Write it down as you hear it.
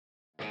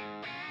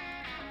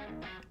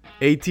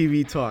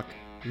ATV Talk,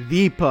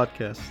 the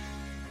podcast.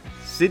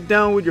 Sit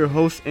down with your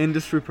host,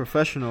 industry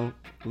professional,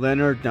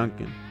 Leonard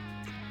Duncan,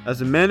 as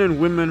the men and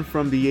women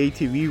from the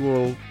ATV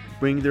world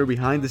bring their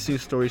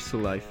behind-the-scenes stories to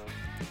life.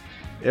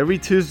 Every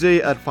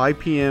Tuesday at 5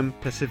 p.m.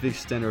 Pacific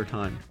Standard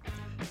Time.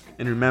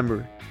 And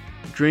remember,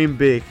 dream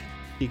big.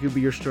 It could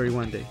be your story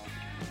one day.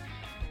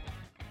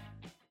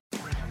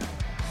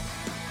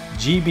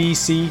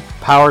 GBC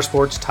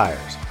Powersports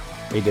Tires,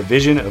 a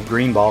division of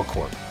Greenball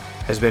Corp,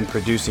 has been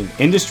producing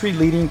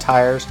industry-leading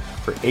tires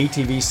for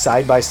ATV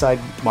side-by-side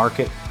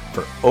market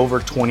for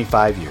over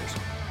 25 years,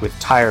 with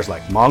tires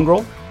like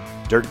Mongrel,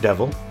 Dirt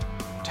Devil,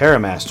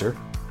 TerraMaster,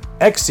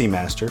 XC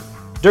Master,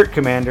 Dirt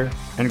Commander,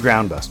 and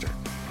Groundbuster.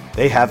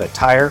 They have a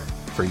tire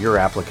for your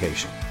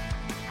application.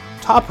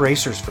 Top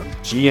racers from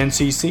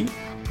GNCC,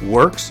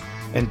 Works,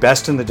 and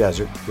Best in the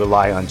Desert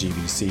rely on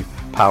GBC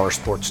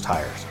Powersports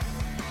tires.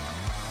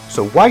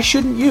 So why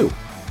shouldn't you?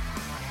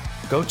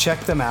 Go check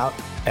them out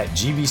at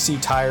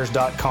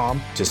gbctires.com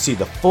to see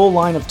the full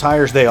line of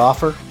tires they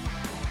offer.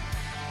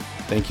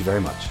 Thank you very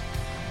much.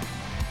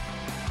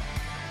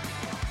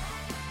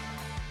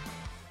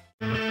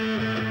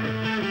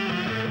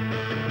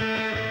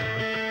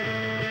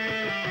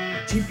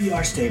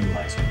 GPR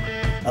Stabilizer,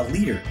 a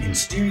leader in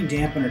steering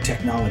dampener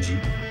technology,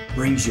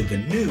 brings you the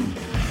new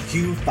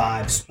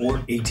Q5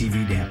 Sport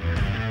ATV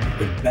dampener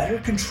with better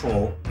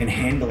control and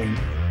handling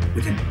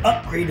with an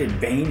upgraded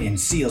vane and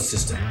seal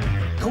system.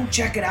 Go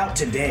check it out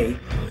today,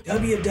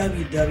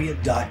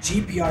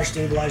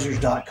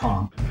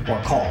 www.gprstabilizers.com,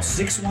 or call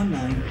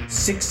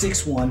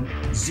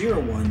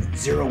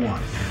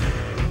 619-661-0101.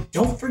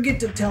 Don't forget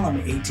to tell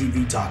them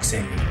ATV Talk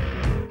sent you.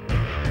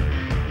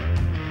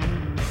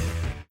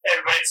 Hey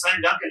everybody, it's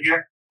Leonard Duncan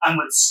here. I'm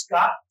with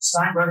Scott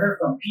Steinberger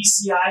from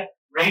PCI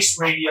Race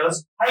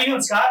Radios. How you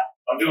doing, Scott?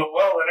 I'm doing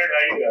well, Leonard.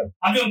 How you doing?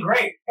 I'm doing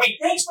great. Hey,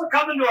 thanks for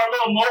coming to our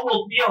little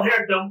mobile deal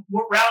here at the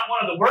round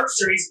one of the Work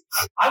Series.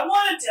 I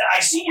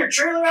seen your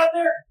trailer out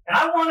there, and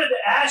I wanted to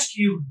ask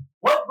you,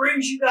 what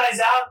brings you guys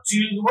out to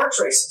the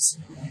Works races?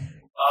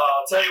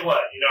 I'll tell you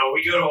what, we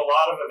go to a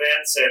lot of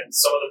events, and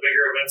some of the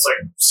bigger events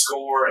like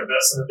SCORE and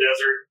Best in the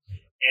Desert,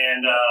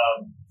 and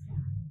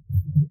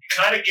you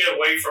kind of get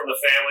away from the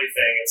family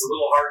thing. It's a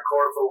little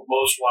hardcore for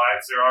most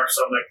wives. There are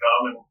some that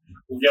come, and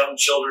young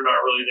children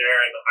aren't really there,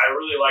 and I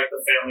really like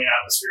the family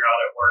atmosphere out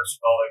at Works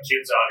with all the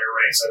kids out here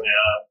racing.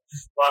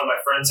 A lot of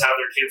my friends have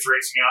their kids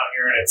racing out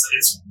here, and it's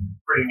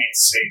pretty neat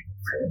to see.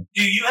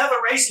 Do you have a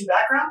racing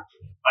background?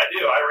 I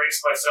do. I race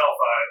myself.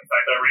 In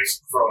fact, I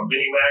race from a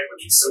mini mag,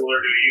 which is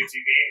similar to a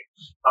UTV,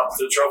 up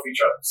to trophy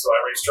trucks. So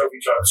I race trophy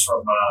trucks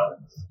from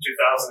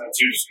 2002 to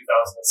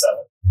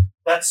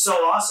 2007. That's so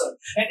awesome.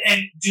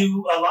 And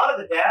do a lot of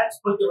the dads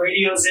put the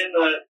radios in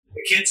the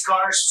kids'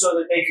 cars so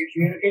that they can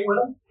communicate with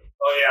them?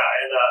 Oh, yeah.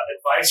 And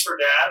advice for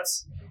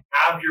dads,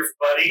 have your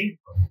buddy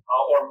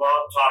or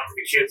mom talk to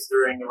the kids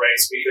during the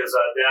race because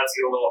dads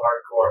get a little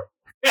hardcore.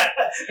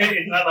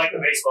 It's not like the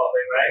baseball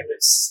thing, right?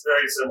 It's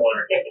very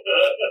similar.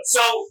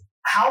 So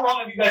how long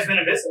have you guys been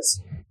in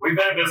business? We've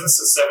been in business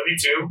since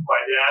 72.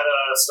 My dad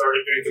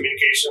started doing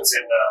communications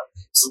in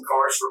some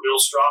cars for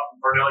Bill Strop and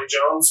Parnelli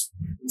Jones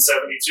in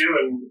 72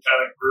 and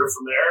kind of grew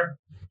from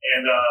there.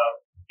 And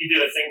he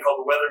did a thing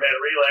called the Weatherman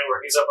Relay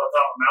where he's up on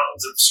top of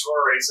mountains at the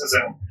SCORE races,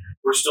 and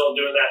we're still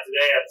doing that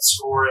today at the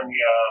SCORE and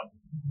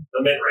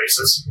the mid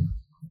races.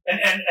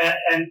 And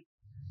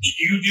do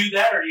you do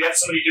that, or do you have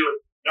somebody do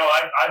it? No,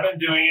 I've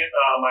been doing it.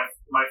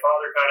 My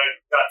father kind of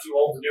got too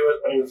old to do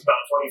it when he was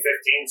about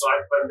 2015, so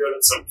I've been doing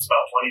it since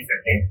about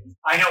 2015.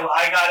 I know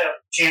I got a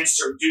chance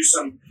to do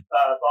some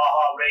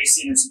Baja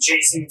racing and some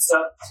chasing and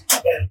stuff,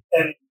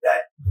 and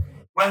that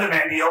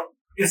Weatherman deal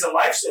is a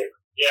lifesaver.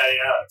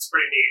 Yeah, it's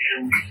pretty neat,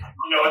 and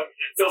it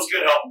feels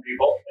good helping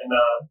people, and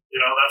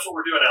that's what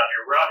we're doing out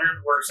here. We're out here at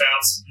the Works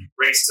House,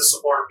 race to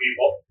support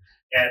people,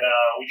 and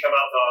we come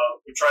out.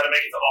 We try to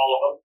make it to all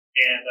of them,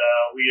 and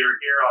we are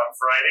here on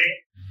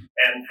Friday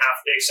and half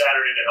day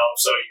Saturday to help.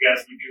 So you guys,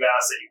 we do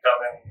ask that you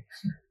come in,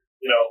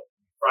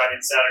 Friday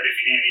and Saturday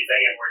if you need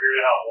anything, and we're here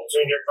to help. We'll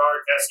tune your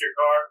car, test your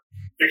car,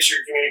 fix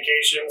your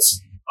communications.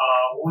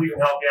 We'll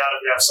even help you out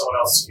if you have someone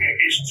else's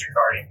communications your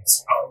car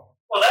needs.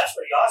 Well, that's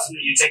pretty awesome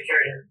that you take care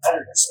of your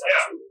competitors.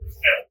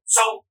 Yeah.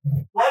 So,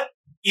 what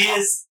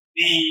is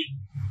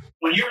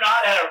when you're not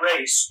at a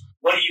race,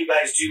 what do you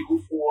guys do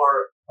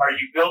are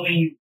you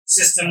building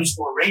systems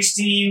for race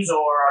teams,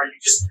 or are you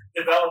just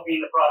developing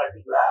the product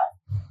that you have?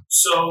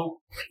 So,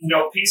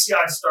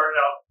 PCI started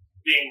out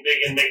being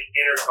big in making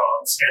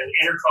intercoms, and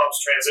intercoms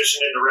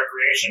transitioned into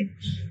recreation,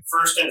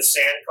 first into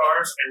sand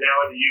cars, and now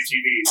into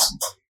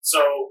UTVs.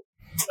 So,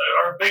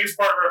 our biggest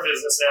part of our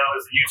business now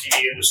is the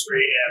UTV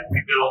industry, and we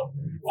build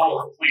full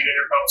complete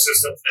intercom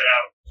systems that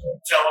have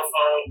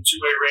telephone,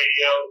 two-way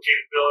radio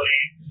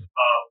capability,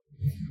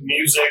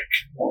 music.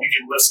 You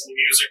can listen to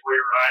music while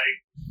you're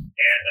riding,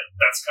 and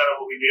that's kind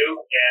of what we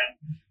do.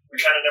 And we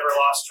kind of never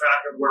lost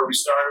track of where we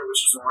started, which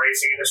was in the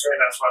racing industry,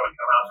 and that's why we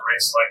come out to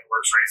races like the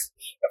Works race.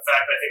 In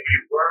fact, I think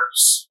we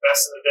Works,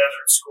 Best in the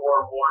Desert,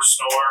 SCORE, More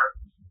Snore,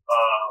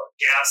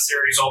 Gas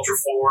Series, Ultra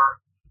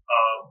 4.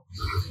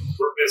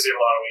 we're busy a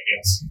lot of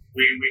weekends.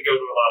 We go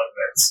to a lot of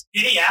events.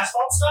 Any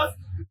asphalt stuff?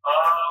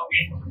 We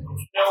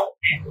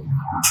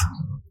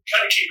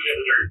kind of keep it in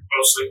the dirt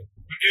mostly.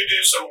 We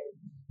do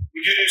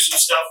some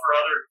stuff for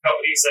other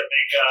companies that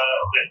make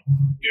that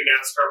do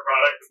NASCAR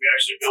product that we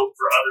actually build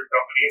for other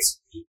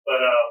companies, but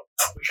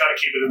we kind of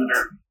keep it in the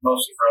dirt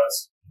mostly for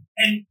us.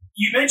 And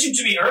you mentioned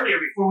to me earlier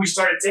before we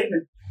started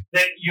taping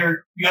that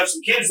you have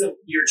some kids that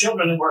your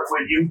children that work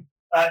with you.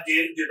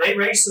 Do they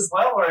race as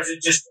well, or are they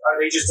just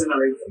in the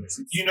race?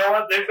 You know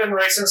what? They've been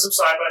racing some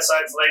side by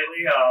sides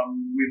lately.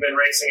 We've been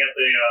racing at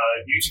the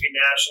UTV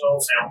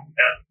Nationals and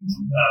at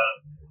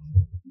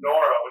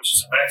Nora, which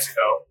is in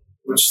Mexico.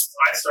 Which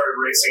I started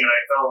racing and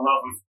I fell in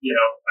love with.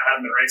 I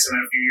hadn't been racing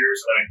in a few years,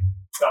 and I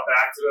got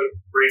back to it,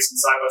 racing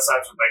side by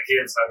sides with my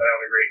kids. I've been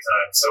having a great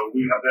time. So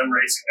we have them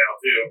racing now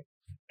too,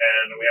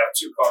 and we have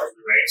 2 cars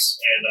we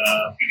race,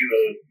 and we do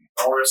the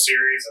Nora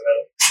series, and then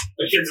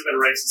the kids have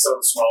been racing some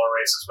of the smaller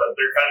races, but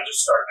they're kind of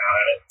just starting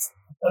out at it.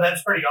 Well,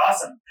 that's pretty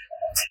awesome.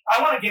 I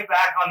want to get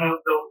back on the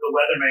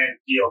Weatherman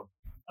deal.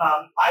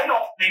 I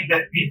don't think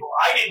that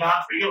I did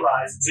not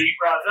realize until you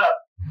brought it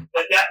up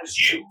that was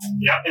you,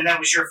 and that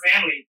was your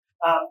family.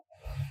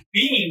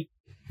 Being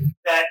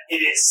that it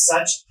is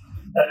such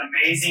an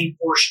amazing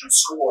portion of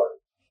SCORE,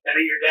 and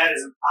that your dad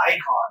is an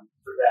icon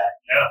for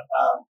that.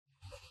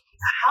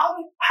 How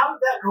did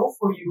that go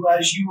for you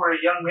as you were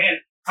a young man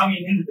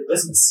coming into the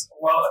business?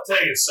 Well, I'll tell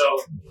you.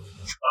 So,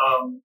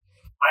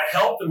 I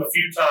helped him a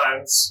few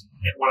times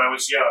when I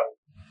was young,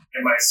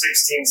 in my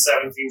 16s,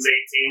 17s,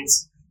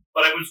 18s.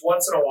 But it was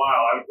once in a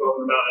while I would go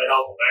over the mountain and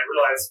help him. And I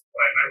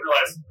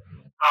realized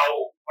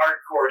how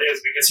hardcore it is,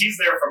 because he's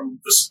there from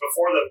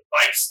before the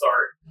bikes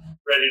start,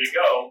 ready to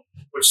go,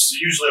 which is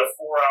usually a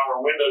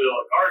 4-hour window till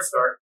the cars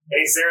start, and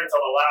he's there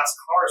until the last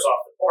car's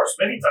off the course,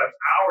 many times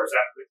hours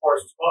after the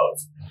course is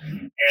closed.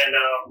 And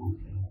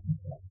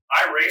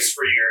I raced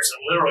for years,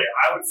 and literally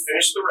I would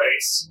finish the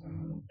race,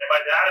 and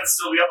my dad would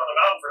still be up on the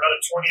mountain for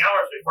another 20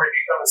 hours before he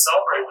could come and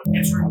celebrate with me.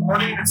 It's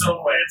rewarding in its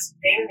own way. It's a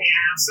pain in the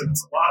ass, and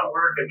it's a lot of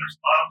work, and there's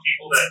a lot of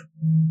people that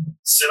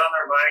sit on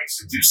their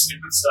bikes and do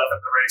stupid stuff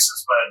at the races,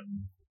 but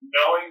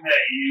knowing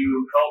that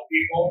you help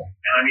people,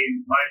 and I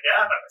mean, my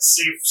dad, I've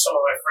saved some of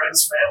my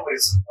friends'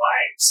 families'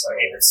 lives. I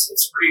mean, it's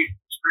pretty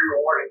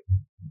rewarding.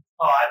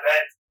 Oh, I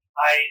bet.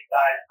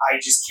 I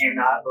just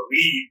cannot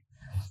believe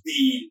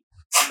the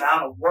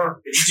amount of work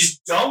that he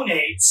just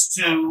donates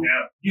to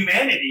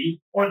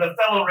humanity or the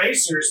fellow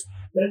racers.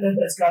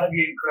 That's got to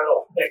be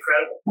incredible.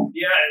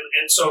 Yeah,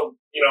 and so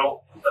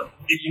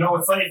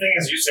the funny thing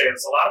is, you say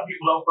it's a lot of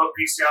people don't put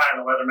PCI and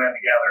the Weatherman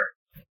together.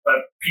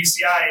 But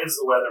PCI is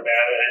the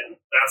Weatherman, and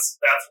that's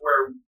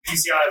where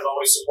PCI has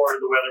always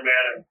supported the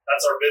Weatherman, and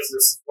that's our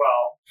business as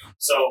well.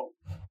 So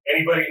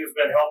anybody who's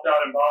been helped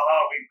out in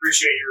Baja, we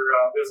appreciate your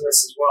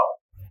business as well.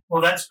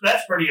 Well, that's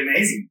pretty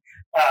amazing.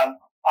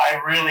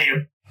 I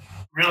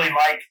really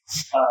like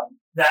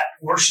that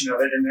portion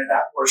of it and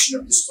that portion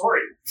of the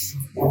story.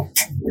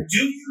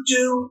 Do you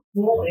do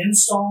full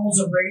installs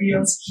of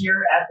radios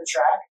here at the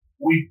track?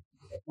 We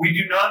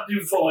do not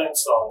do full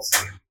installs.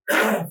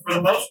 For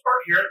the most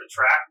part, here at the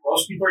track,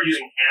 most people are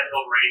using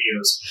handheld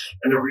radios.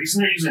 And the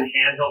reason they're using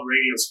handheld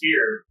radios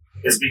here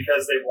is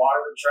because they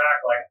water the track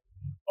like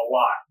a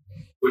lot,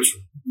 which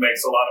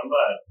makes a lot of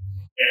mud.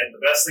 And the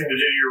best thing to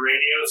do to your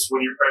radios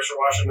when you're pressure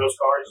washing those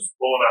cars is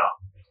pull them out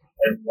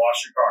and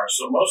wash your cars.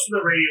 So most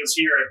of the radios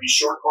here at these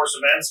short course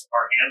events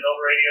are handheld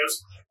radios.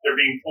 They're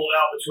being pulled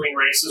out between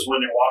races when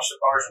they wash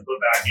the cars and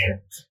put back in.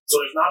 So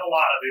there's not a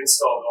lot of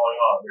install going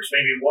on. There's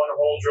maybe one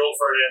hole drilled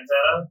for an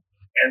antenna,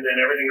 and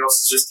then everything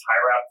else is just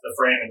tie wrapped to the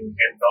frame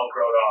and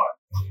Velcroed on.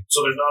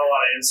 So there's not a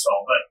lot of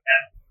install. But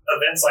at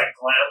events like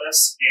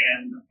Glamis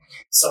and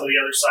some of the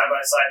other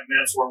side-by-side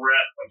events where we're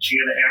at, like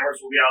King of the Hammers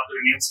will be out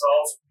doing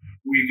installs,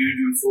 we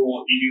do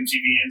full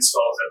EUTV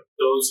installs at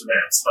those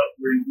events. But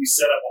we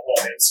set up a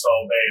whole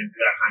install bay and do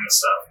that kind of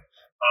stuff.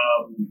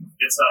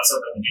 It's not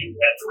something we do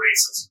at the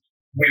races.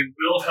 We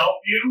will help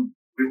you.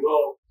 We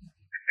will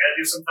hand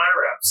you some tie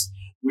wraps.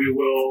 We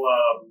will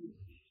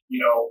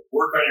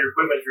work on your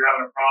equipment if you're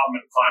having a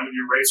problem and climb in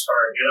your race car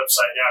and get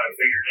upside down and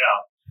figure it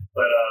out.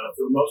 But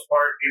for the most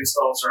part, the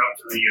installs are up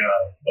to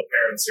the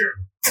parents here.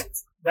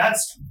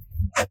 That's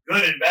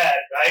good and bad,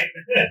 right?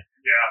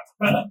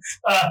 Yeah.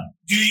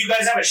 Do you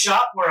guys have a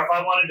shop where if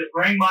I wanted to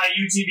bring my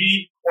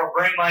UTV or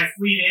bring my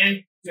fleet in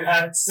to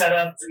have it set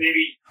up to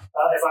maybe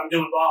if I'm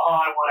doing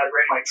Baja, I want to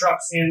bring my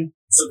trucks in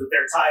so that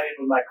they're tied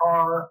in with my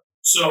car?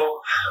 So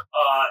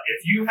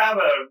if you have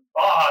a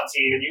Baja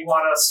team and you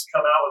want us to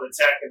come out with a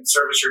tech and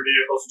service your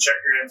vehicles and check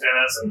your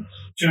antennas and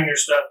tune your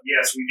stuff,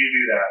 yes, we do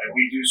that, and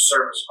we do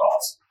service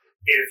calls.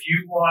 If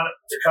you want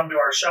to come to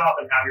our shop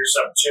and have your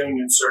stuff tuned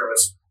and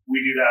serviced,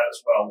 we do that as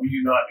well. We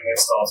do not do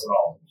installs at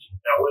all.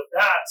 Now, with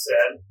that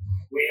said,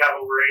 we have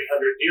over 800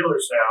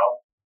 dealers now,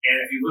 and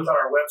if you look on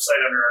our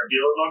website under our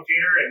dealer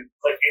locator and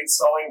click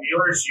installing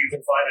dealers, you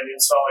can find an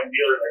installing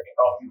dealer that can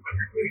help you put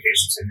your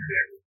communications in your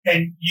vehicle.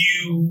 And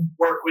you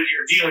work with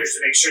your dealers to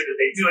make sure that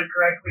they do it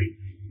correctly,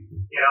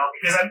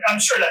 because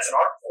I'm sure that's an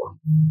art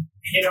form.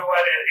 You know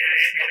what? It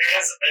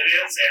is, and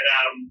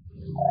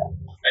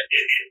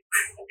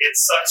it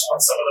sucks when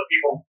some of the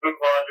people move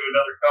on to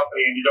another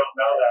company and you don't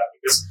know that,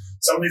 because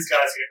some of these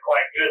guys get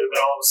quite good and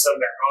then all of a sudden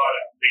they're gone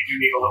and they do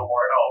need a little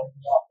more help.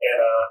 And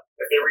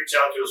if they reach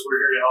out to us, we're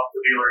here to help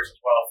the dealers as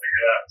well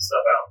figure that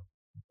stuff out.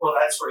 Well,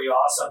 that's pretty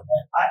awesome.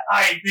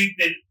 I think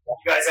that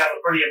you guys have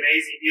a pretty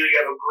amazing deal. You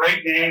have a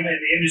great name in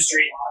the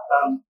industry.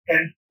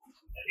 And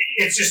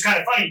it's just kind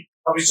of funny.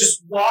 I was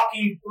just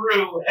walking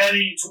through,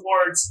 heading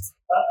towards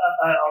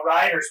a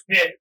rider's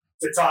pit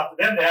to talk to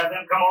them, to have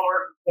them come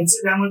over and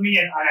sit down with me.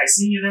 And I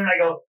see you there and I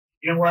go,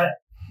 you know what?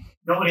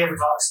 Nobody ever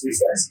talks to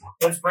these guys.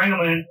 Let's bring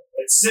them in.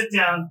 Let's sit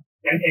down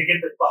and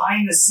get the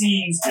behind the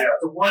scenes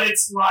to what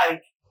it's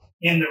like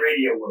in the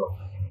radio world.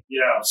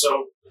 Yeah,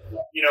 so,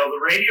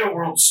 the radio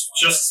world's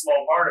just a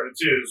small part of it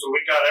too. So we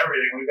got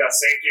everything. We've got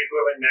safety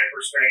equipment, neck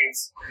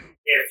restraints.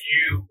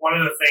 One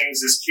of the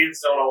things is kids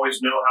don't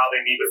always know how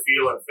they need to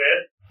feel and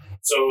fit.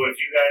 So if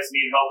you guys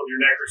need help with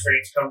your neck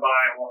restraints, come by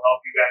and we'll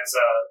help you guys,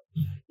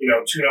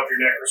 tune up your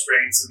neck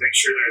restraints and make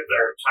sure that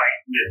they're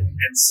tightened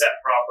and set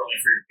properly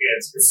for your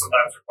kids, because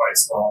sometimes they're quite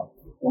small.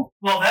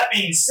 Well, that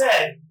being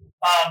said,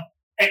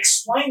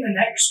 explain the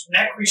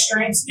neck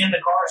restraints in the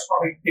cars for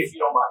me, if you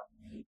don't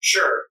mind.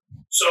 Sure.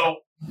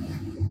 So,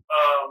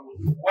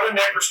 what a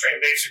neck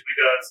restraint basically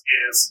does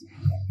is,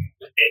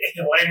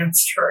 in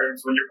layman's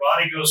terms, when your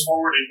body goes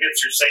forward and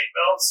hits your seat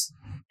belts,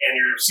 and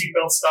your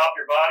seatbelt stop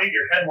your body,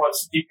 your head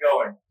wants to keep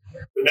going.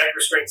 The neck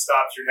restraint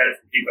stops your head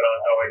from keeping on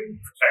going and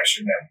protects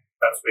your neck.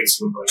 That's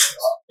basically what it is.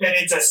 And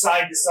it's a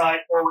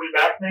side-to-side,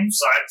 forward-and-back thing?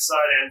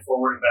 Side-to-side and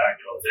forward and back.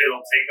 It'll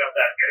take up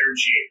that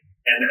energy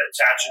and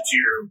attach it to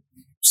your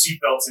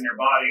seatbelts in your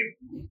body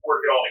and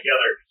work it all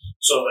together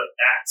so that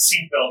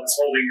seatbelt is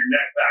holding your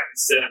neck back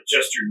instead of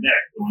just your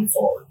neck going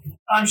forward.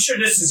 I'm sure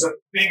this is a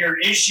bigger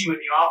issue in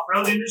the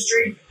off-road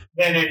industry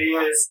than it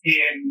is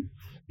in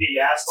the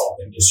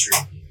asphalt industry.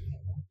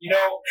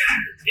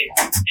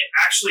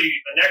 Actually,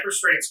 a neck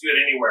restraint's good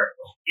anywhere.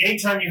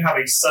 Anytime you have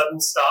a sudden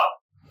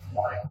stop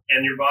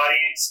and your body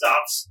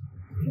stops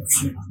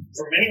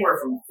from anywhere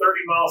from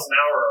 30 miles an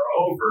hour or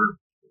over,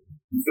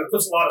 it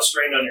puts a lot of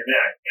strain on your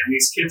neck. And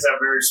these kids have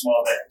very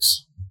small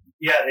necks.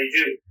 Yeah, they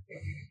do.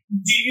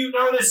 Do you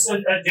notice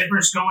a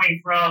difference going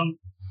from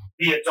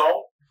the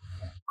adult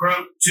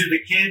group to the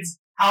kids?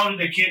 How do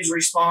the kids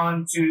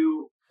respond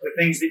to the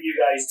things that you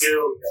guys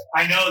do?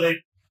 I know that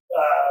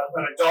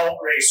an adult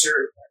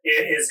racer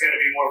is going to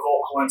be more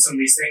vocal on some of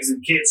these things,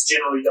 and kids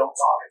generally don't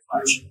talk as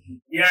much.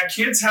 Yeah,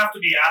 kids have to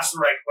be asked the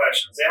right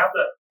questions. They have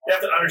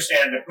to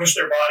understand to push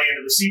their body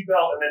into the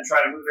seatbelt and then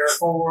try to move their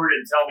forward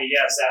and tell me,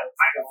 yes, that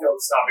I can feel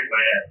it stopping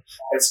my head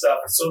and stuff.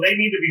 So they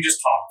need to be just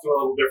talked to a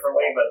little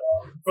differently, but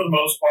for the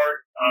most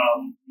part,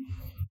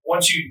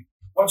 once you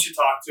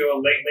talk to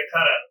them, they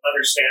kind of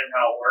understand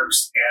how it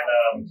works.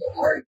 And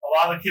a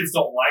lot of the kids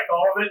don't like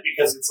all of it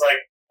because it's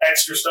like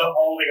extra stuff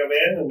holding them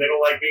in, and they don't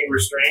like being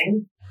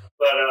restrained.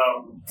 But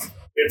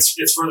it's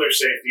for their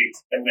safety,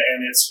 and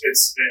it's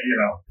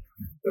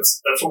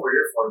that's what we're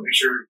here for. Make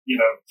sure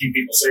keep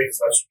people safe as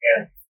much as we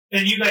can.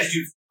 And you guys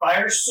do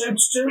fire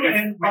suits too? We do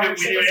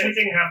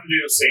anything have to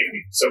do with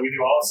safety. So we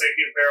do all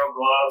safety apparel,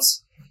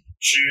 gloves,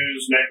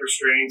 shoes, neck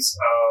restraints.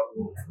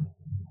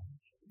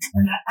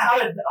 And how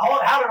did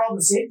all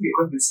the safety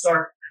equipment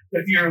start?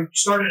 If you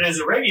started as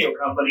a radio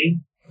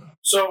company.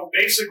 So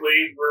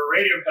basically, we're a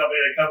radio company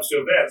that comes to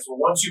events. Well,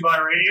 once you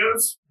buy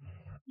radios,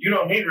 you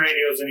don't need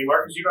radios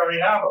anymore because you already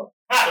have them.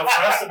 So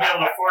for us to be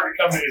able to afford to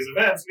come to these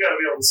events, we got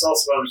to be able to sell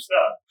some other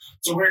stuff.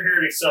 So we're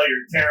here to sell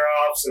your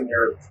tear-offs and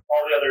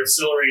all the other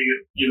ancillary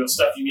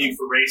stuff you need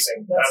for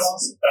racing. That's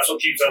awesome. That's what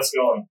keeps us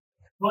going.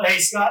 Well, hey,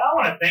 Scott, I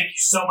want to thank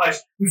you so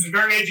much. This was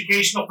very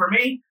educational for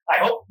me.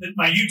 I hope that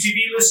my UTV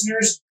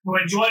listeners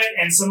will enjoy it,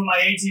 and some of my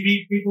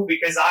ATV people,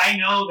 because I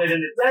know that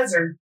in the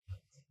desert,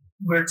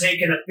 we're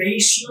taking a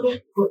base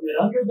unit, putting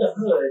it under the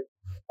hood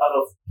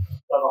of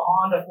a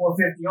Honda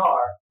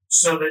 450R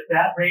so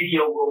that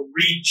radio will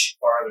reach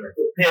farther,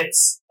 the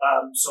pits.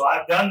 So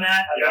I've done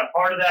that. I've been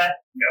part of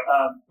that.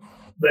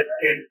 But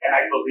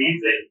I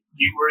believe that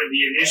you were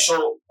the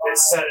initial that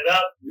set it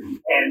up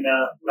and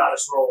got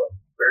us rolling.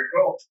 Very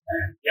cool.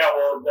 Yeah,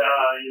 well,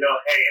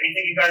 hey,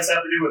 anything you guys have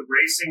to do with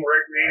racing,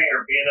 recreating,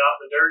 or being out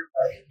in the dirt,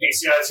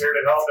 PCI is here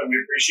to help, and we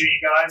appreciate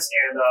you guys,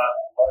 and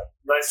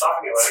nice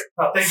talking to you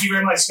later. Thank you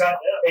very much, Scott.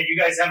 Hey, you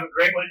guys have a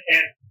great one,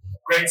 and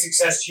great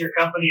success to your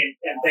company,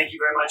 and thank you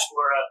very much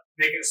for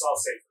making us all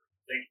safe.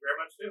 Thank you very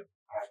much, too.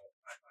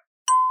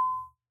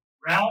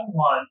 Round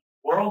 1,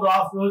 World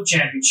Off-Road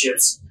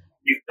Championships.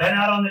 You've been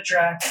out on the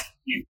track.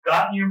 You've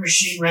gotten your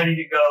machine ready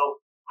to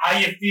go. How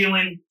you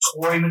feeling,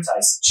 Tori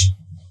Matisich?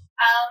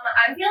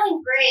 I'm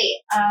feeling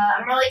great.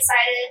 I'm really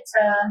excited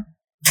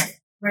to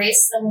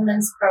race the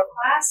women's pro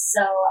class,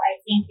 so I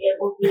think it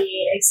will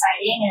be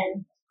exciting,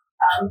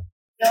 and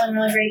feeling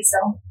really great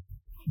still.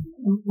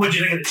 What'd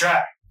you think of the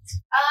track?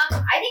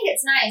 I think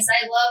it's nice.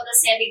 I love the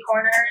sandy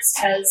corners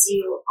because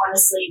you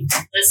honestly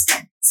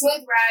just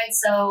smooth ride,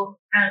 so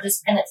kind of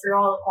just pin it through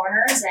all the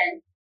corners,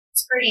 and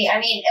it's pretty. I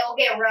mean, it will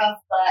get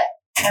rough,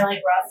 but I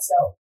like rough,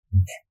 so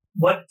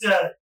What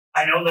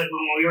I know that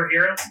when we were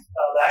here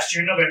last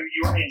year in November,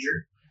 you were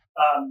injured.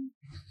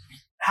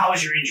 How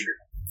was your injury?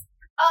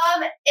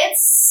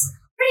 It's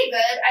pretty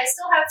good. I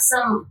still have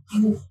some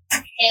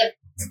hip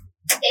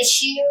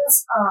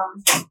issues.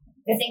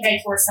 I think I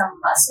tore some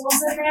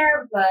muscles in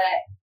there,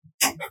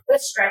 but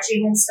with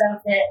stretching and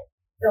stuff, it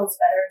feels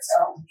better.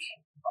 So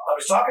I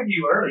was talking to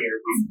you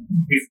earlier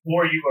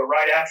before you were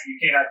right after you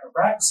came out from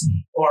practice,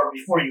 or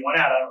before you went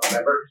out. I don't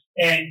remember.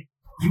 And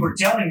you were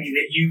telling me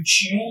that you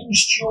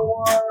changed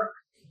your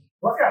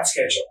workout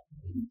schedule.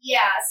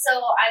 yeah, so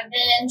I've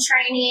been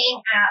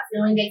training at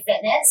Feeling Good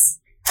Fitness,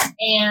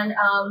 and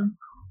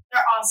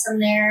they're awesome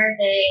there.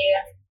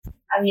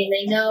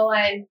 They know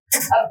I'm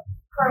a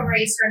pro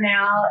racer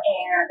now,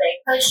 and they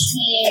push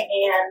me.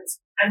 And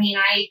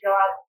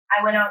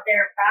I went out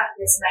there and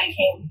practiced, and I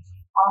came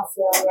off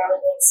feeling really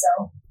good.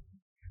 So,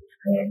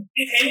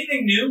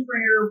 Anything new for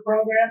your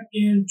program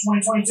in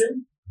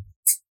 2022?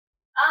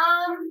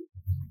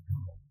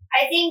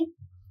 I think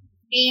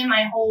me and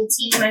my whole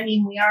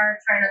team, we are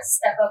trying to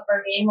step up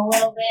our game a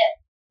little bit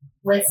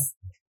with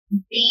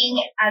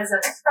being as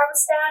a pro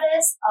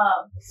status.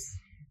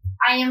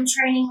 I am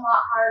training a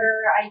lot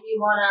harder. I do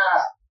want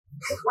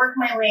to work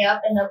my way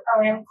up in the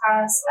Pro-Am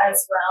class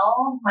as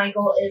well. My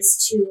goal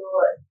is to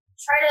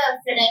try to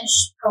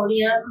finish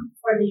podium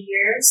for the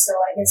year, so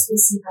I guess we'll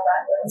see how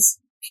that goes.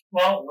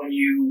 Well, when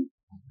you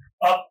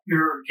up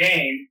your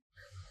game,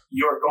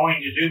 you're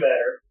going to do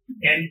better.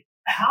 And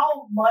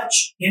how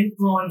much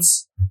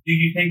influence do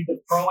you think the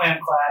Pro-Am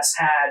class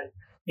had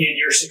in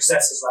your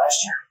successes last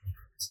year?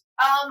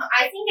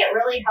 I think it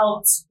really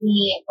helped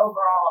me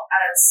overall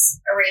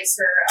as a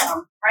racer.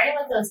 Riding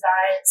with those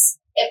guys,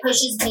 it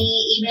pushes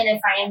me. Even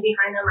if I am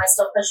behind them, I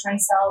still push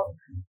myself.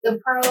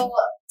 The pro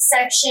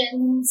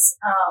sections,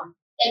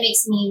 it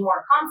makes me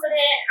more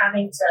confident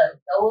having to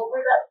go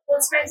over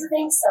those kinds of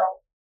things. So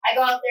I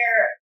go out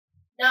there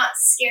not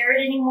scared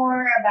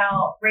anymore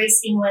about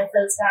racing with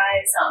those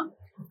guys. I'm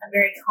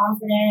very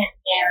confident,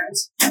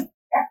 and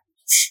yeah.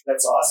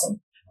 That's awesome.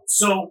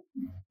 So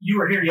you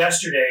were here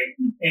yesterday,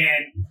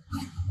 and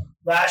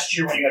last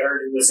year when you got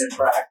hurt, it was in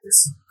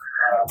practice.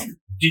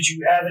 Did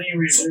you have any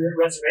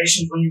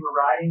reservations when you were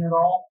riding at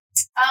all?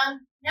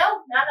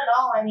 No, not at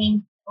all. I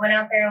went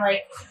out there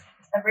like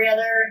every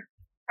other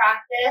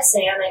practice,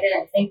 and I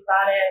didn't think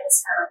about it. I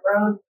just kind of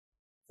rode.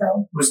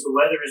 So was the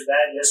weather as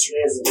bad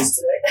yesterday as it is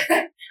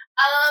today?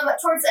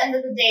 Towards the end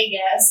of the day,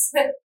 yes.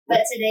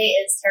 But today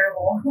is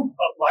terrible.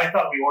 Well, I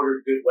thought we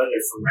ordered good weather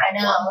for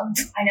round one.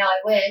 I know. I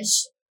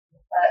wish.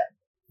 But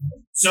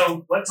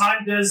so, what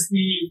time does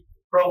the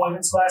pro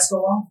women's class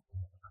go on?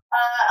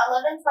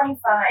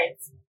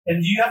 11:25. And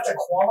do you have to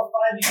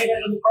qualify to get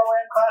into the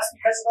Pro-Am class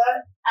because of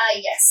that?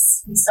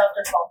 Yes, we still have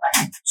to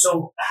qualify.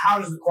 So how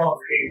does the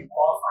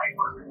qualifying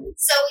work?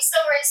 So we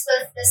still race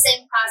with the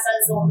same class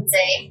as the Women's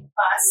A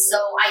class. So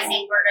I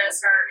think we're going to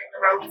start in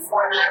the row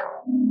before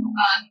them.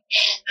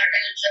 And they're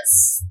going to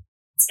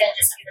it's going to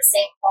just be the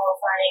same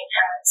qualifying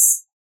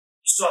as.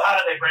 So how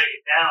do they break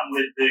it down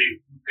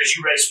because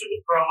you race with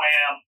the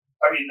Pro-Am,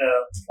 the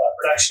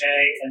Production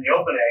A and the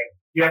Open A,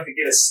 you have to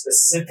get a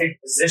specific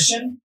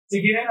position to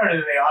get in, or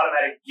do they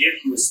automatically give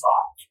you a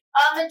spot?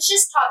 It's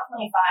just top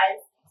 25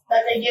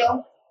 that they do.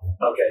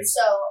 Okay.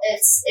 So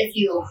it's if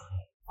you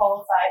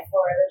qualify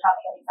for the top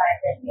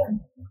 25, then you.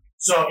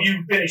 So if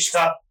you finish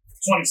top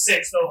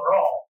 26th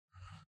overall,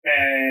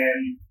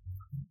 and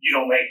you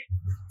don't make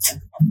it.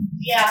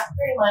 Yeah,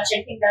 pretty much. I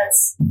think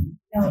that's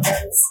how it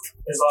is.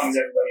 As long as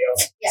everybody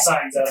else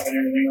signs up and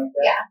everything like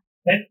that.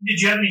 Yeah. And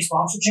did you have any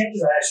sponsor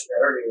changes? I asked you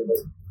that earlier,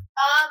 but.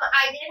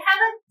 I did have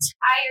a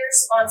tire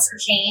sponsor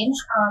change.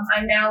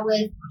 I'm now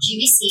with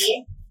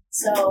GVC,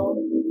 so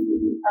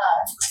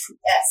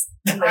yes,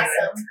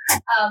 awesome.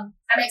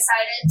 I'm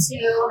excited to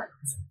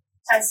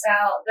test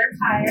out their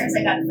tires.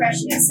 I got a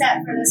fresh new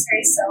set for this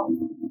race, so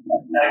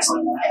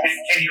excellent. And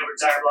Kenny over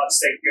Tire Block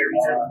State Fair,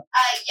 too.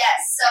 Yes,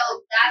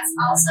 so that's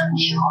also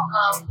new.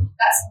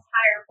 Got some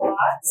tire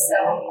blocks.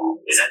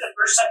 So is that the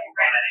first time you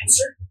ran an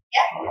insert?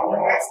 Yeah,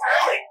 first time.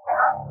 Really?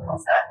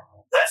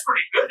 That's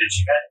pretty good that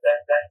you got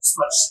that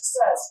much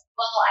success.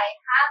 Well, I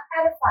have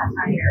had a flat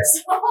tire,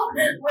 so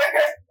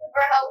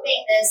we're hoping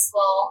this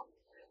will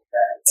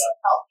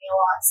help me a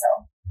lot. So,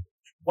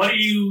 what are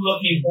you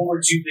looking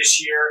forward to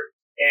this year,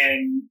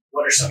 and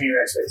what are some of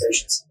your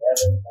expectations?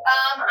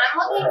 I'm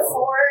looking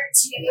forward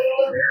to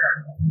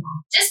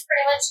just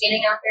pretty much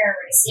getting out there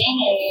and racing,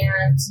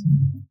 and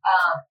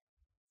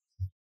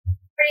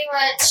pretty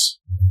much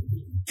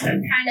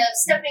kind of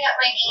stepping up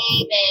my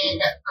game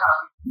and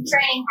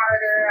training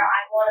harder.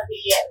 I want to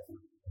be,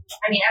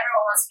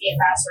 everyone wants to be a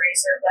fast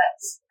racer, but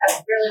I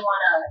really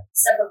want to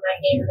step up my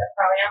game in the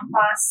Pro-Am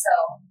class. So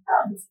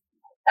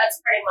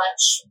that's pretty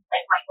much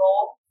like my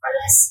goal for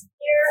this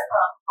year.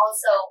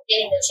 Also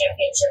getting the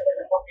championship in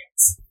the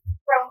women's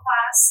pro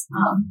class.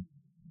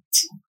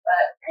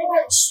 But pretty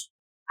much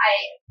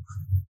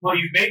Well,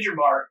 you've made your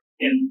mark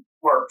in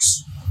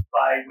Works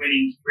by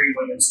winning 3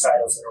 women's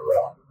titles in a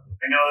row.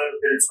 I know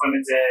that it's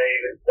Women's A,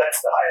 but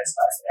that's the highest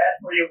class they had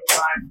for you at the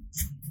time.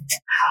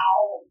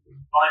 How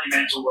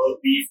monumental will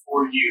it be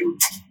for you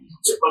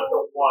to put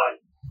the one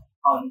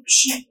on the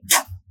machine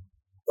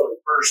for the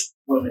first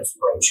women's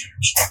pro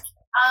championship?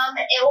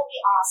 It will be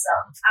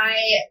awesome.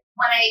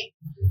 When I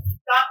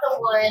got the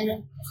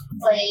one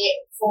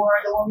plate for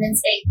the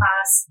women's A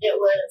class, I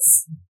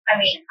was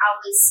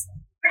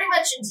pretty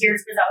much in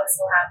tears because I was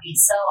so happy.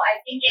 So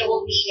I think it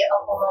will be a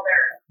whole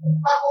other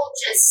level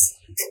just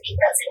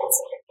because it is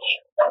going to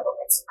be the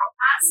women's pro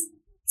class.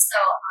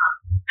 So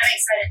I'm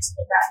excited to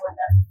get that one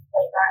done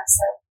like that.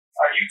 So.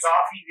 Are you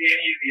talking to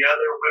any of the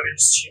other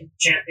women's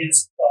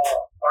champions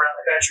around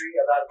the country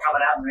about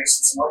coming out and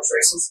racing some horse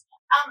races?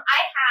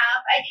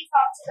 I do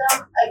talk to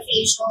them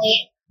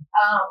occasionally.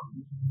 I'm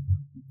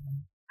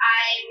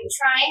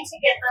trying to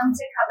get them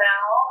to come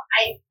out.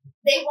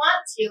 They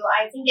want to.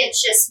 I think it's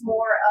just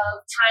more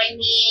of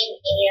timing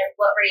and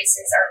what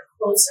races are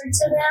closer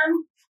to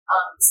them.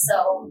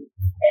 So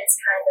it's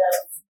kind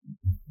of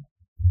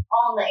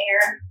all in the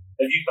air.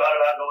 Have you thought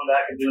about going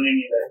back and doing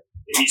any of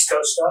the East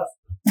Coast stuff?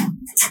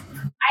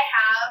 I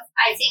have.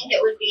 I think it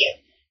would be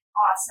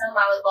awesome.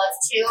 I would love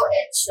to.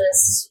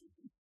 It's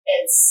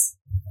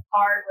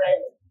hard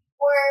with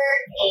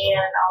work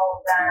and all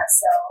of that.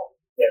 So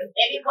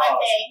maybe one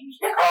day.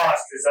 The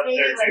cost is up maybe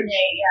there too. One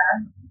day,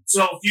 yeah.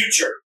 So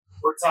future,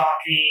 we're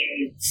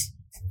talking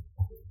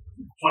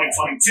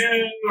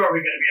 2022. Are we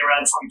going to be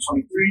around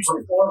 2023,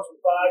 24,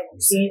 25,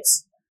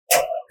 26?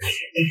 I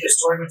think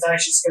historic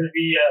Matashi is going to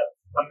be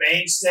a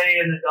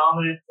mainstay in the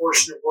dominant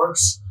portion of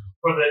works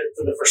for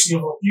the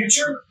foreseeable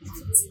future.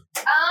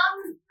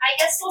 I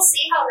guess we'll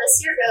see how this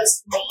year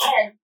goes for me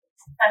and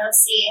kind of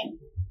see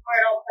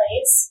where it all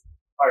plays.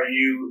 Are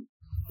you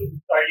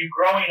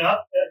growing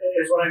up?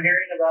 Is what I'm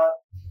hearing about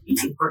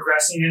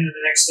progressing into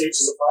the next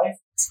stages of life.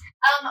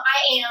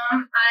 I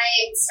am.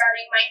 I'm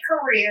starting my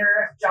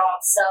career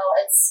job, so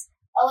it's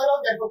a little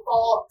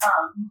difficult.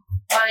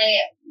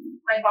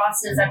 My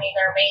bosses, they're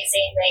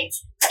amazing. They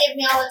give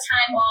me all the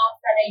time off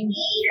that I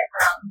need.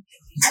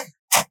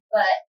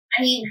 But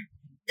I'm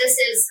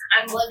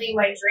living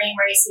my dream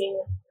racing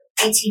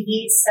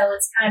ATVs, so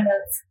it's kind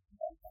of,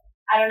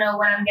 I don't know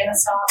when I'm gonna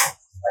stop.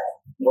 But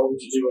what would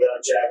you do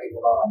without Jack and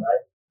Mom,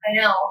 right? I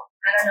know.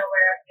 I don't know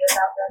where I'd be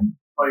without them.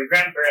 Well, your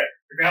grandpa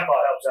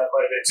helps out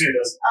quite a bit too,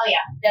 doesn't he? Oh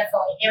yeah,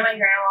 definitely. And my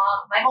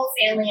grandma, my whole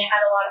family. I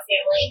had a lot of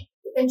family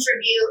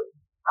contribute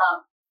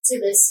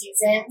to this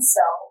season,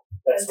 so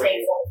I'm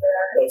thankful for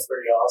that. That's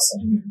pretty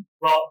awesome. Mm-hmm.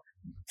 Well,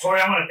 Tori,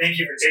 I want to thank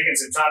you for taking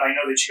some time. I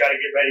know that you got to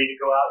get ready to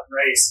go out and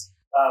race.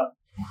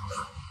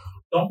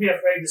 Don't be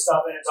afraid to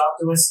stop in and talk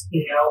to us.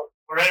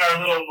 We're in our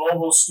little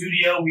mobile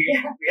studio. We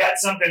had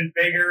something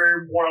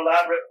bigger, more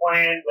elaborate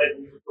planned, but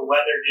the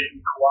weather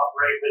didn't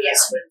cooperate with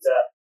us. But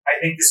I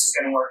think this is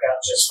going to work out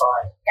just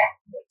fine. Yeah.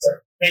 But,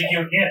 thank you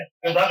again.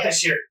 Good luck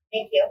this year.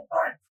 Thank you. All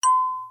right.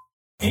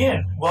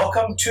 Ian,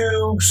 welcome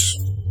to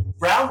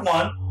Round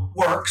 1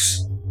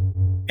 Works.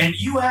 And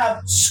you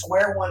have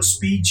Square One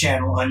Speed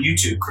Channel on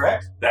YouTube,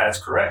 correct? That's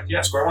correct.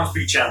 Yeah, Square One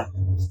Speed Channel.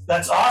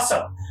 That's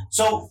awesome.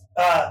 So,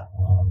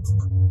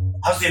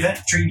 how's the event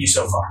treating you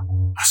so far?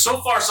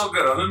 So far, so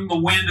good. Other than the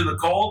wind and the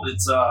cold,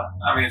 it's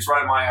it's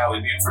right in my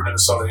alley being from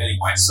Minnesota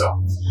anyway.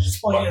 So,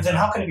 well, then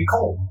how can it be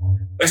cold?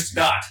 It's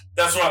not.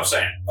 That's what I'm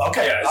saying.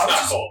 Okay, yeah, it's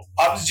not cold.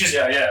 I was just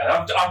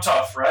I'm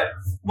tough, right?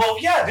 Well,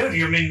 yeah, dude.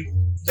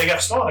 They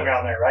got snow on the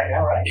ground there right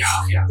now, right?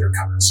 Yeah, they're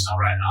covering snow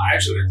right now.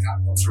 Actually, they're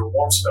kind of going through a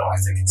warm spell.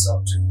 I think it's up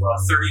to 30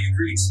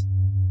 degrees.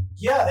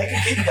 Yeah, they can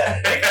keep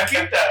that.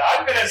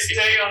 I'm gonna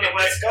stay on the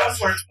West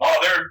Coast.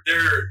 They're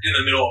in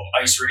the middle of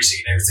ice racing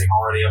and everything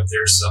already up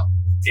there. So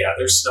yeah,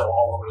 there's snow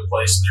all over the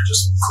place, and they're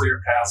just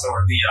clear paths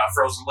over the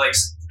frozen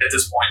lakes at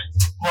this point.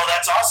 Well,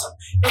 that's awesome.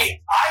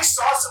 Hey, I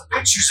saw some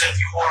pictures of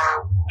you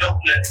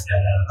building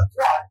a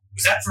quad.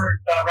 Was that for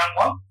round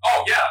 1?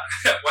 Oh yeah.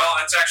 Well,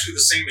 it's actually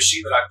the same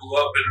machine that I blew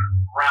up in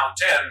round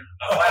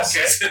 10 last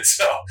season.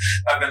 So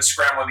I've been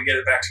scrambling to get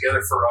it back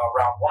together for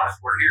round 1.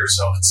 We're here,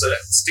 so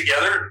it's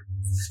together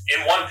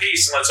in one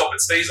piece, and let's hope it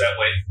stays that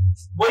way.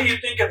 What do you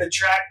think of the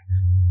track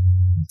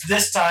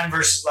this time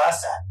versus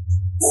last time?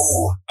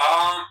 Ooh.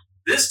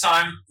 This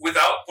time,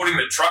 without putting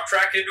the truck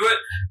track into it,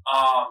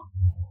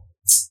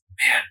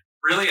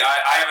 really,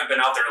 I haven't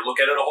been out there to look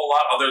at it a whole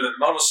lot, other than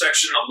the moto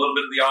section, a little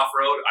bit of the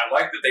off-road. I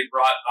like that they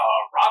brought a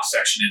rock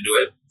section into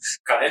it.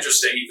 Kind of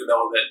interesting, even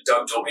though that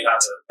Doug told me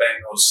not to bang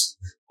those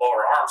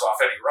lower arms off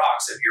any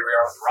rocks, and here we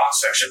are with the rock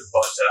section.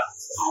 But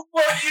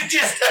well, you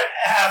just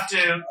have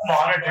to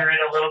monitor it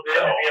a little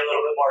bit and be a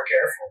little bit more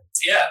careful.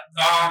 Yeah.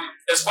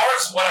 As far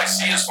as what I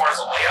see, as far as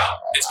the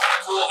layout, it's kind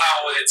of cool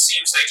how it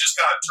seems they just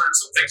kind of turned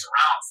some things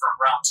around from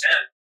round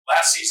 10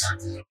 last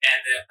season, and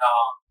then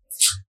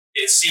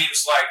it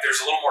seems like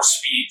there's a little more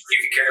speed. You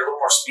can carry a little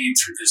more speed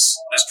through this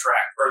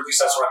track, or at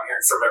least that's what I'm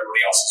hearing from everybody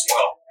else as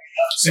well.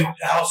 So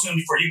how soon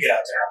before you get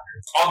out there?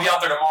 I'll be out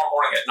there tomorrow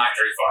morning at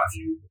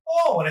 9:35.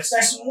 Oh, and it's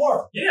nice and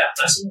warm. Yeah,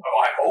 nice and warm.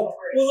 I hope.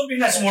 Well, it'll be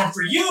nice and warm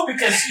for you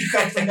because you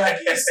come from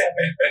that east.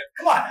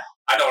 Come on now.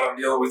 I know what I'm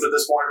dealing with at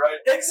this point, right?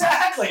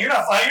 Exactly. You're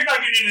not getting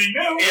anything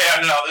new.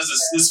 Yeah, no, this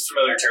is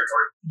familiar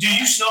territory. Do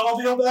you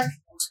snowmobile back?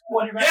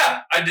 when you're back?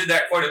 Yeah, I did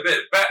that quite a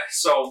bit.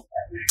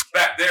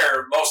 Back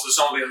there, most of the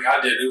snowmobiling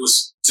I did, it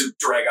was to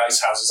drag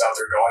ice houses out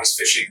there, go ice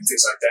fishing and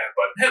things like that.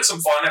 But had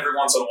some fun every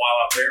once in a while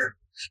out there,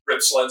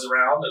 rip sleds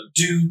around. And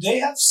Do they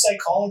have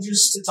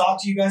psychologists to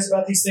talk to you guys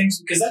about these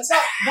things? Because that's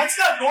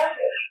not normal.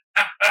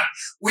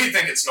 we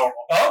think it's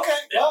normal. Okay,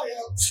 well, yeah.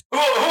 Who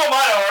am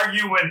I to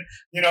argue when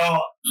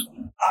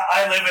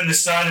I live in the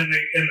sun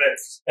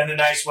and the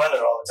nice weather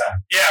all the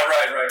time? Yeah,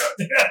 right.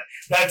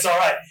 That's all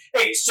right.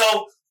 Hey,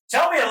 so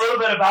tell me a little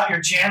bit about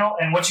your channel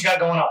and what you got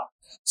going on.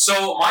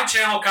 So my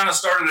channel kind of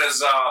started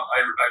as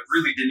I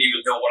really didn't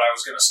even know what I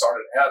was going to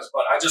start it as,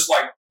 but I just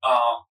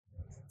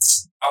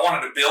I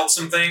wanted to build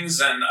some things,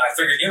 and I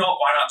figured,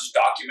 why not just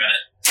document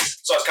it?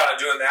 So I was kind of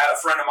doing that. A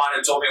friend of mine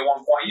had told me at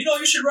one point, you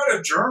should write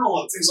a journal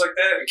and things like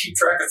that and keep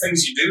track of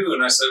things you do. And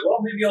I said, well,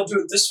 maybe I'll do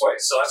it this way.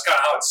 So that's kind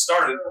of how it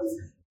started.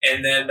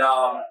 And then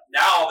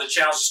now the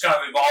channel's just kind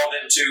of evolved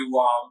into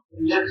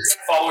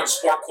following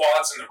sport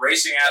quads and the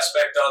racing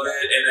aspect of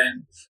it, and then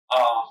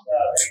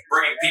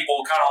bringing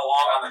people kind of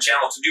along on the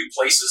channel to new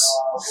places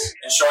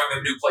and showing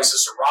them new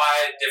places to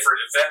ride, different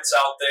events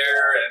out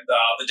there, and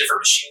the different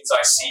machines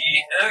I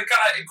see. And it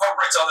kind of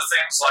incorporates other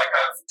things like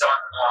I've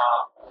done,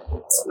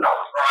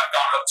 I've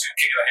gone up to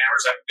King of the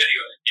Hammers. I haven't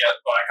videoed it yet,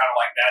 but I kind of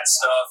like that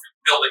stuff,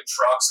 building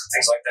trucks and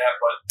things like that.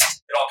 But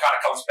it all kind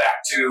of comes back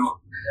to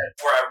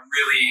where I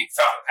really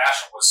found a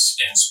passion was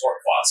in sport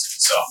quads.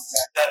 So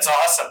that's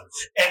awesome.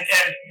 And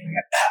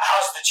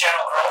how's the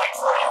channel growing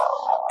for you?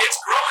 It's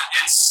growing.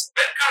 It's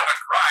been kind of a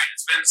grind.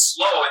 It's been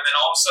slow, and then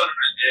all of a sudden,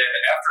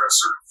 after a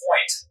certain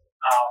point,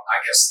 I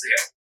guess the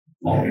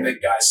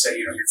big guys say,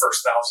 your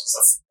first 1,000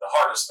 is the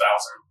hardest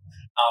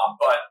 1,000.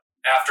 But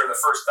after the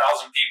first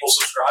 1,000 people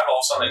subscribe,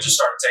 all of a sudden it just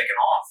started taking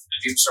off, and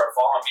people started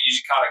following me. You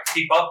kind of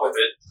keep up with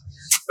it.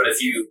 But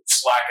if you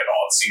slack it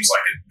all, it seems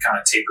like it kind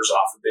of tapers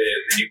off a bit,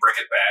 and then you bring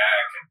it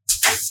back.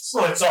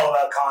 Well, it's all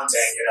about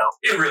content,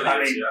 It really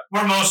is. Yeah.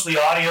 We're mostly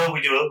audio.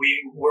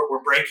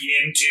 We're breaking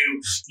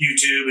into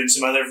YouTube and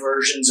some other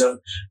versions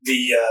of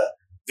the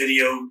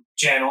video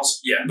channels.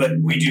 Yeah. But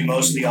we do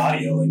mostly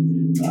audio,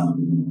 and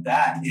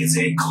that is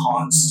a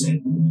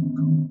constant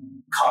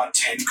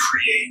content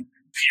create.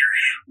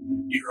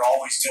 Period. You're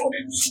always doing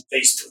it.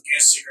 Facebook,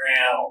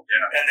 Instagram,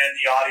 and then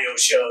the audio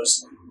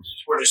shows.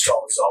 We're just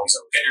always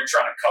open. And you're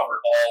trying to cover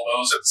all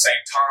those at the same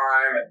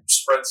time and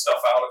spread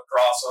stuff out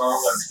across them.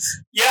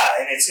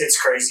 And it's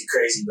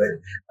crazy, but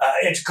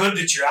it's good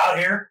that you're out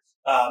here.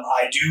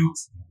 I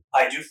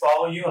do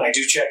follow you, and I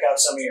do check out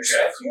some of your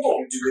stuff.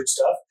 You do good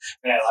stuff,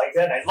 and I like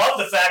that. And I love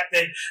the fact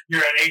that you're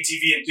an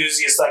ATV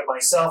enthusiast like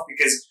myself,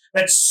 because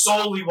that's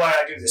solely why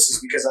I do this, is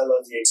because I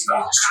love the ATV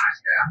industry.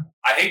 Yeah.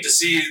 I hate to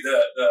see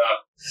the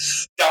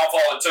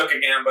downfall it took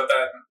again, but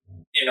then,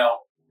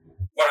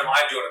 what am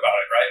I doing about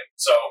it, right?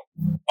 So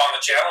on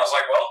the channel, I was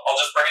like, well, I'll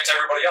just bring it to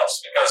everybody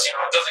else, because, it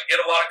doesn't get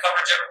a lot of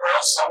coverage everywhere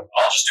else, so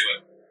I'll just do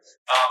it.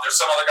 There's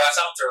some other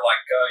guys out there like,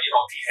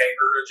 Pete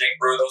Hager, Jake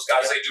Brew, those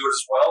guys, they do it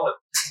as well. And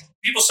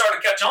people started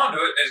to catch on to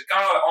it. It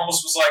kind of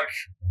almost was like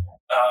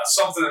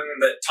something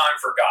that time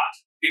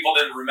forgot. People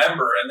didn't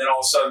remember, and then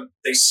all of a sudden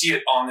they see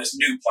it on this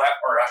new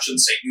platform, or I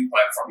shouldn't say new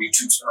platform,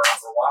 YouTube's been around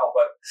for a while,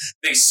 but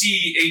they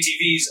see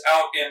ATVs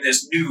out in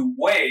this new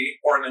way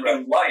or in a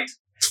new light,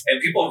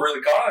 and people have really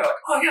caught on.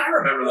 Like, oh yeah, I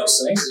remember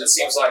those things. And it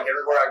seems like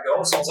everywhere I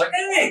go, someone's like,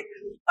 hey,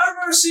 I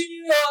remember seeing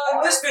you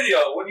in this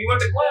video when you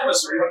went to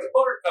Glamis, or you went to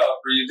Buttercup,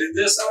 or you did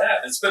this and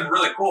that. It's been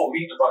really cool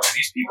meeting a bunch of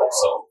these people.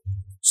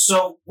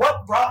 So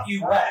what brought you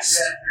west?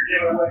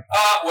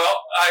 Well,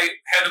 I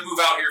had to move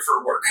out here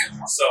for work.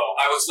 So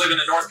I was living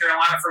in North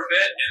Carolina for a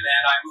bit, and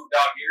then I moved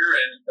out here,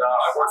 and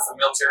I worked for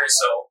the military,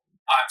 so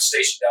I'm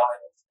stationed down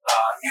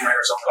in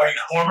Arizona. Are you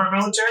former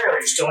military, or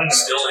are you still in?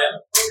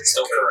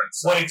 Still current.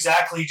 So. What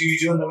exactly do you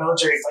do in the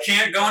military?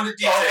 Can't go into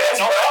details.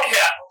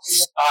 Okay,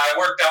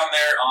 I work down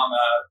there on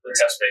the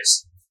test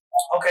base.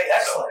 Okay,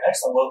 excellent.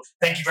 Well,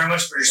 thank you very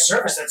much for your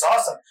service. That's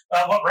awesome.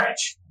 What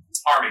branch?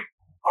 Army.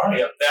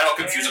 Yep, that'll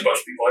confuse a bunch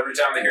of people. Every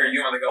time they hear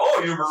you and they go,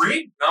 oh, you're a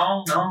Marine?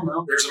 No.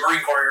 There's a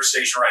Marine Corps Air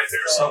Station right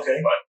there. So,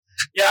 okay. But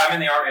yeah, I'm in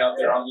the Army out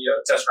there on the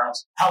test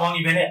grounds. How long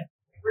you been in?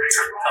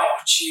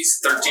 Oh, jeez,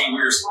 13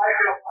 years.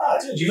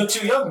 Dude, you look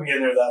too young to be in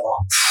there that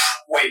long.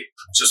 Just wait.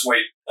 Just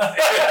wait.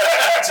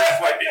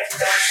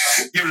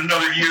 Give it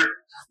another year.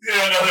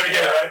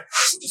 Right?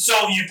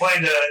 So you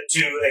plan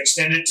to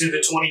extend it to the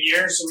 20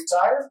 years to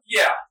retire?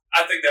 Yeah,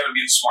 I think that would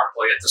be the smart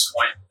play at this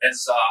point.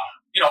 Is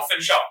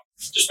finish up.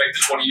 Just make the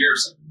 20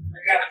 years and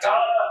get it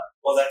done.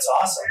 Well, that's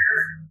awesome.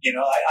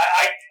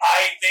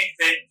 I think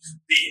that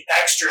the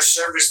extra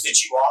service that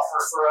you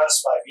offer for us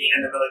by being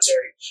in the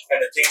military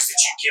and the things that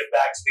you give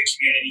back to the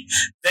community,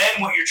 then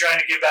what you're trying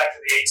to give back to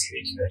the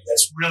ATV community,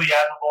 that's really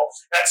admirable.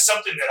 That's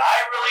something that I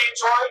really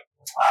enjoy.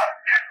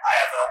 I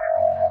have a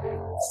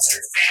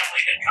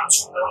family that comes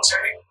from the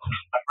military.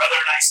 My brother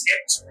and I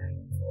skipped,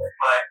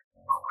 but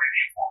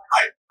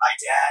my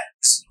dad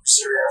was in the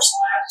reserves.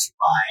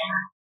 My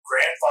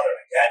grandfather,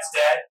 my dad's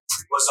dad,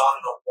 was on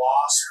the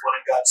Wasp when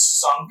it got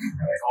sunk.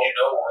 Oh,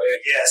 no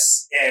way.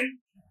 Yes, and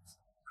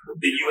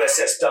the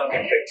USS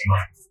Duncan picked him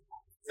up.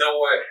 No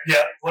way.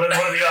 Yeah. What are the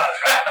odds?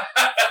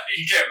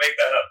 You can't make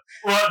that up.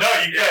 Well, no,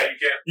 you Yeah, can't. you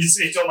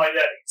can't. He told my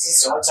dad,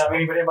 it's the only time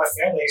anybody in my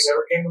family has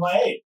ever came to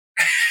my aid.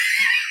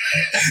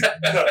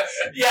 No.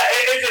 Yeah,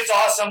 it's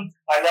awesome.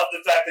 I love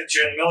the fact that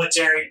you're in the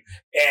military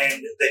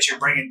and that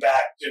you're bringing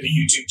back to the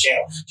YouTube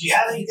channel. Do you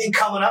have anything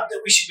coming up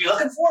that we should be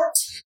looking for?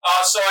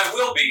 So I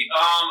will be.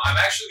 I'm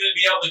actually going to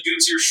be out in the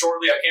dunes here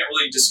shortly. I can't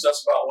really discuss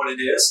about what it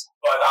is,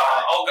 but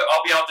I'll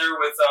be out there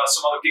with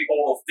some other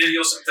people. We'll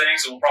video some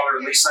things, and we'll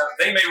probably release them.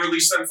 They may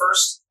release them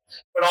first,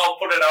 but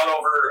I'll put it out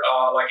over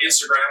like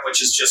Instagram,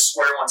 which is just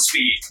Square One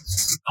Speed.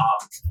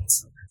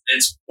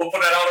 We'll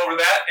put it out over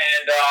that,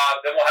 and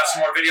then we'll have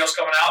some more videos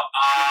coming out.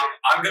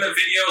 I'm going to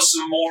video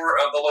some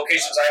more of the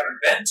locations I haven't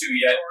been to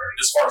yet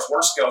as far as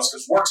Works goes,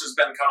 because Works has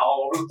been kind of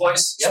all over the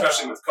place,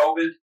 especially with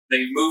COVID.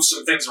 They moved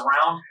some things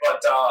around,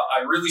 but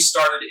I really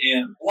started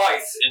in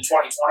Blythe in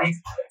 2020.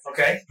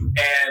 Okay.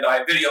 And I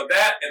videoed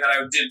that, and then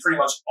I did pretty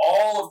much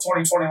all of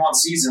 2021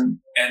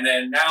 season. And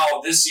then now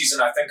this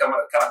season, I think I'm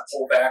going to kind of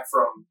pull back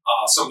from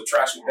some of the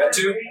tracks we've been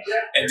to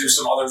and do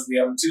some others we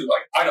haven't too,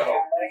 like Idaho.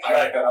 I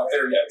haven't got out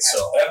there yet, so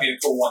that'd be a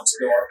cool one to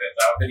go up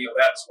and video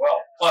that as well.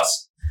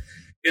 Plus,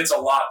 it's a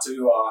lot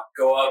to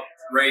go up,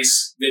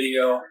 race,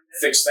 video,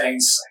 fix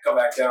things, come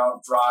back down,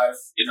 drive,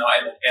 and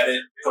then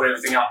edit, put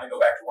everything out, and go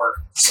back to work.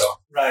 So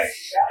right,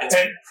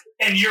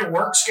 and your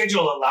work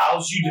schedule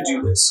allows you to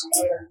do this.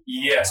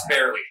 Yes,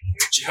 barely,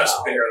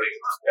 just barely.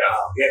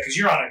 Yeah, because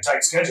you're on a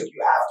tight schedule.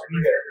 You have to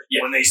be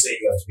there when they say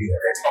you have to be there.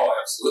 Oh,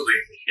 absolutely.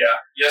 Yeah.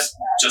 Yes.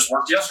 Just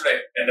worked yesterday,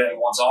 and then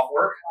once off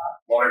work,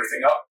 load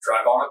everything up,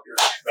 drive on up here.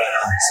 Right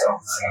on. So.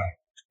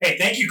 Hey,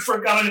 thank you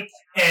for coming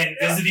and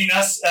visiting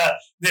us.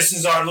 This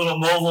is our little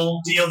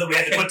mobile deal that we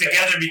had to put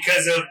together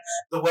because of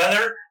the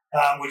weather,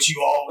 which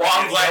you all... Well,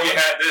 I'm glad you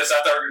had this.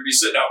 I thought we were going to be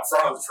sitting out in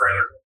front of the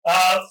trailer.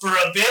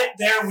 For a bit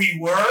there we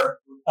were.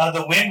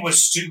 The wind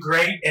was too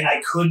great, and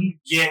I couldn't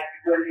get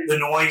the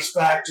noise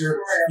factor.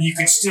 You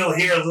could still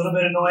hear a little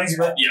bit of noise,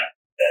 but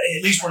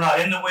at least we're not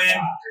in the wind,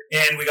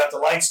 and we got the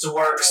lights to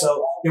work,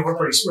 so we're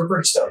pretty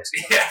stoked.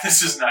 Yeah,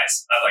 this is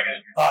nice. I like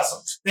it.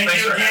 Awesome.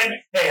 Thanks you again.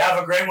 Hey,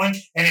 have a great one.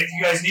 And if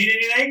you guys need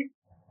anything,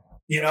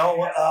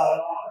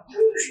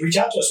 reach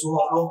out to us.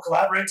 We'll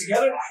collaborate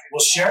together.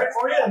 We'll share it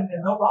for you, and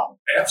no problem.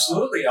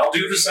 Absolutely. I'll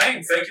do the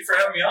same. Thank you for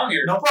having me on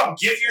here. No problem.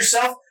 Give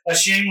yourself a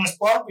shameless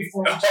plug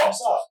before we turn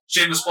this off.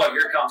 Shameless plug.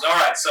 Here it comes. All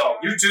right. So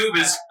YouTube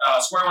is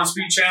Square One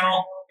Speed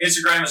channel.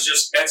 Instagram is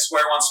just at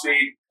Square One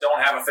Speed.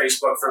 Don't have a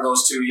Facebook for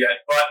those two yet,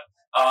 but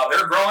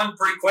they're growing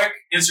pretty quick.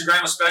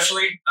 Instagram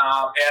especially,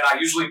 and I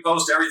usually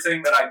post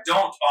everything that I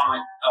don't on my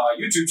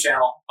YouTube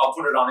channel. I'll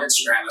put it on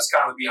Instagram. That's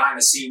kind of the behind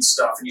the scenes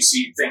stuff, and you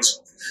see things,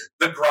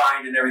 the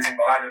grind and everything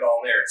behind it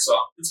all there. So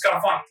it's kind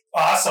of fun.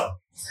 Awesome.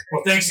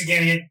 Well, thanks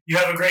again, Ian. You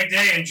have a great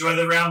day and enjoy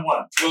the round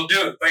one. Will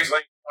do. Thanks,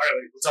 Lane. All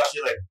right, we'll talk to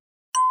you later.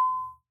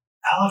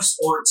 Alex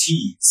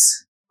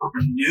Ortiz,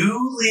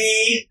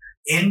 newly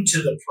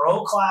into the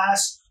pro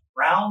class.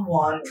 Round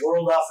one,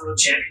 World Off-Road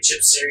Championship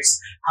Series.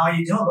 How are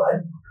you doing,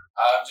 bud?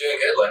 I'm doing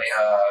good, Lenny.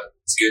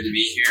 It's good to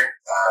be here.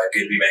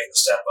 Good to be making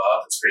the step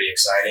up. It's pretty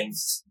exciting.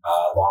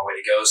 Long way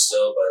to go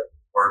still, but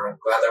we're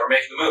glad that we're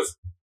making the move.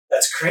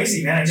 That's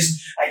crazy, man.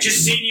 I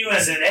just seen you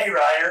as an A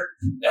rider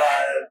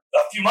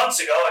a few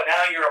months ago, and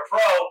now you're a pro.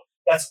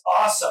 That's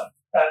awesome.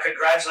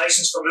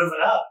 Congratulations for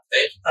moving up.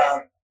 Thank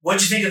you.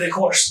 What'd you think of the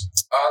course?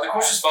 The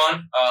course is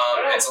fun.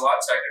 It's a lot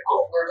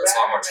technical. It's a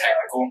lot more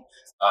technical.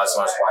 It's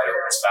not as wide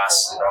open as fast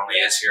as it normally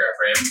is here at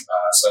Prim.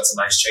 So that's a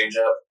nice change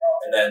up.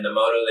 And then the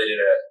moto, they did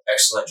an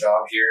excellent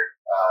job here,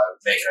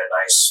 making a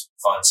nice,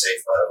 fun,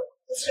 safe moto.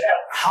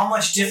 How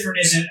much different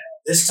is it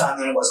this time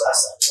than it was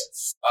last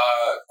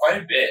time? Quite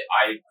a bit,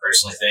 I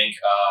personally think.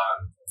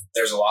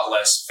 There's a lot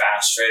less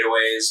fast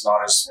straightaways, not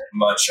as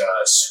much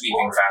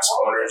sweeping fast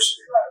corners.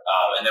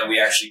 And then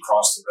we actually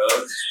crossed the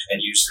road and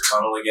used the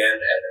tunnel again.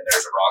 And then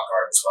there's a rock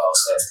garden as well.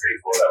 So that's pretty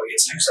cool that we get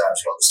to use that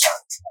as well this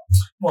time.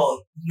 Well,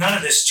 none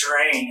of this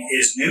terrain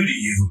is new to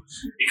you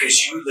because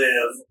you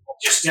live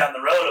just down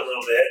the road a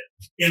little bit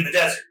in the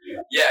desert.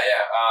 Yeah.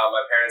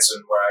 My parents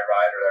and where I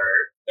ride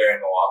they're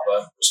in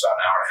Moapa, which is about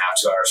an hour and a half,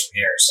 2 hours from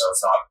here. So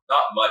it's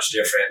not much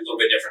different, a little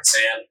bit different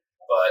sand,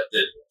 but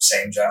the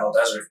same general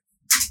desert.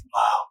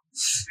 Wow.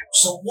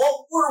 So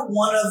what are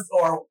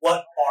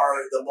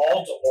the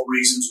multiple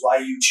reasons why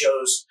you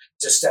chose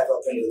to step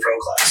up into the pro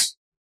class?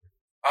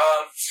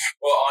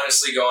 Well,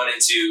 honestly, going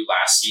into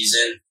last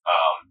season,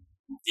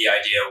 the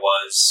idea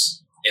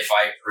was if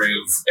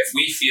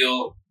we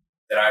feel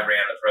that I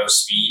ran the pro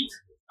speed,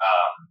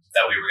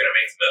 that we were going to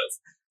make the move.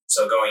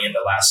 So going into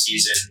last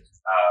season,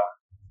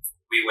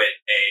 we went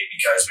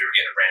because we were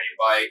getting a brand new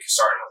bike,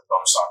 starting with a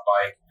bone stock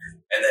bike,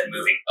 and then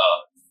moving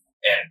up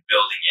and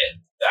building it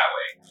that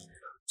way.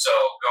 So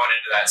going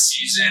into that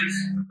season,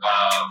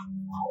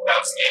 that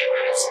was the game.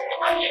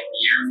 By the end of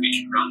the year, if we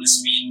can run the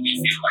speed, we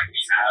feel like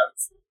we have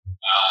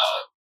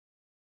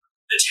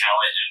the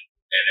talent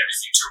and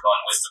everything to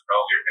run with the pro.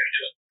 We were going to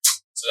do it.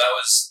 So that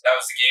was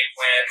the game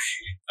plan.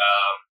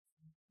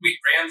 We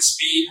ran the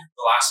speed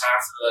the last half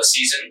of the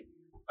season,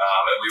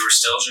 and we were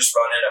still just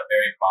running a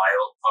very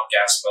mild pump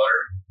gas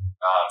motor.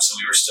 So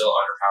we were still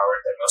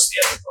underpowered than most of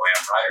the other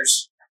Pro-Am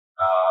riders.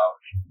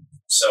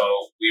 So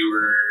we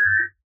were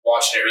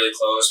watching it really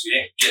close. We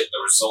didn't get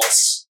the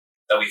results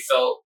that we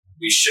felt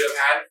we should have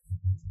had.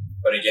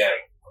 But again,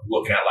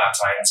 looking at lap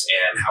times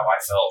and how I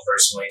felt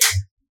personally,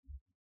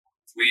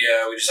 we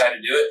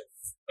decided to do it.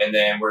 And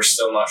then we're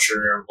still not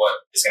sure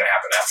what is going to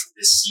happen after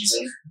this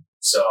season.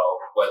 So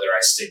whether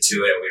I stick to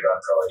it and we run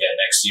pro again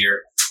next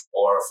year,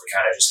 or if we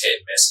kind of just hit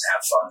and miss and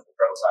have fun in the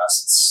pro class,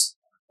 it's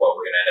what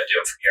we're going to end up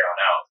doing from here on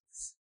out.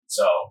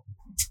 So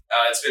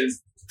it's been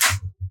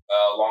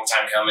a long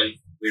time coming.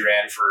 We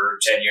ran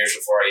for 10 years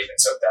before I even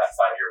took that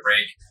 5-year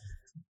break.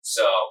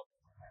 So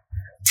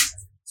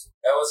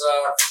it was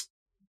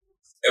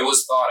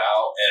thought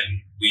out,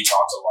 and we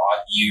talked a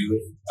lot.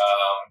 You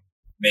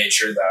made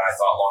sure that I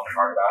thought long and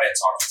hard about it and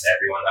talked to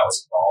everyone that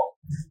was involved.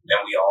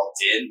 And we all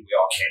did. We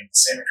all came to the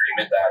same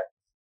agreement that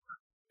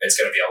it's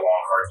going to be a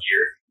long, hard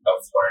year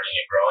of learning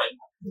and growing,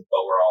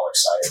 but we're all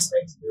excited to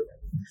make the move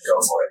and go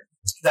for it.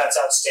 That's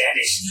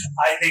outstanding.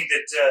 I think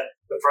that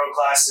the pro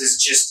class has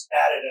just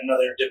added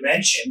another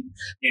dimension,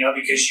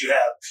 because you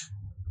have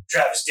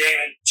Travis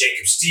Damon,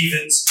 Jacob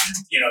Stevens,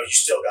 you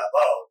still got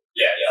Bo.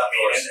 Yeah, I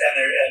mean,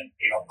 and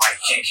Mike,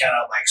 you can't count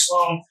out Mike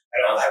Sloan.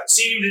 I haven't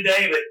seen him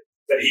today, but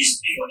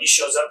he's when he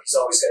shows up, he's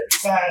always got to be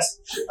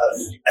fast.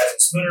 Evan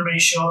Spooner may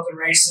show up and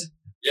race it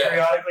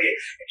periodically,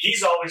 and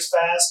he's always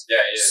fast.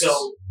 Yeah, he is.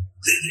 So,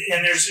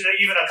 and there's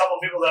even a couple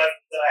of people that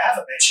I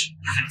haven't mentioned.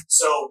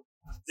 So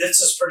this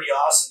is pretty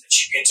awesome that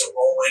you get to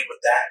roll in with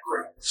that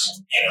group.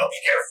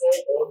 Be careful.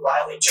 Old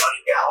Riley,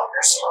 Johnny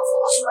Gallagher,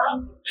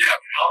 around. Yeah,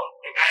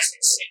 the guys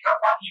can sneak up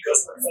on you. He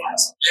goes pretty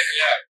fast.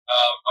 Yeah.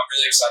 I'm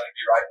really excited to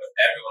be riding with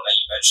everyone that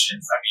you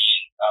mentioned. I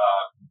mean,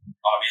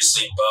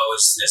 obviously, Bo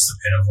is the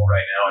pinnacle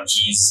right now, and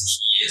he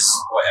is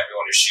what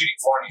everyone is shooting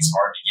for, and he's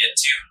hard to get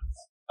to.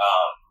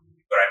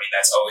 But I mean,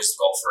 that's always the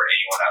goal for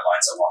anyone that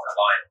lines up on that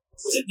line.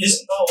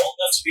 Isn't Bo old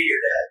enough to be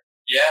your dad?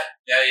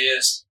 Yeah, he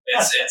is.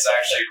 It's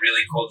actually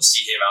really cool to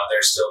see him out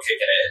there still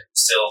kicking it,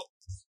 still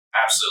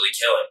absolutely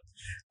killing.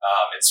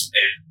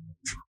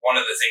 One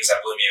of the things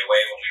that blew me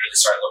away when we really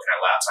started looking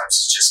at lap times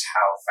is just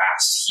how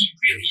fast he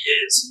really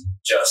is,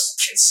 just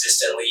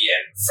consistently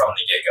and from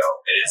the get-go.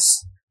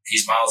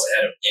 He's miles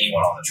ahead of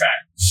anyone on the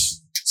track.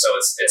 So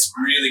it's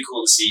really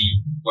cool to see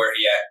where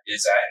he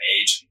is at in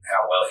age and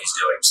how well he's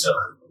doing still.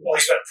 Well,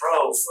 he's been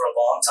pro for a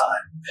long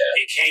time. Yeah.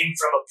 He came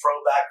from a pro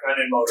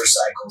background in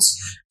motorcycles.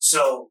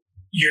 So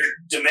your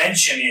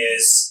dimension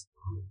is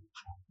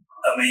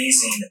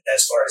amazing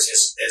as far as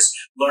his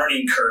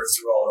learning curve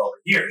through all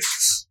the years.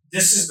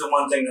 This is the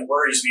one thing that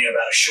worries me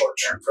about a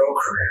short-term pro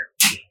career.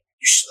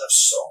 You still have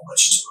so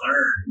much to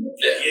learn.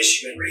 Yeah. Yes,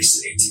 you've been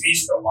racing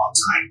ATVs for a long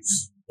time,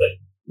 but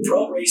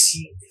pro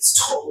racing is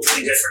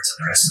totally different than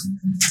the rest of them.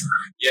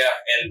 Yeah,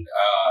 and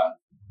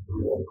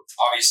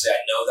obviously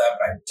I know that,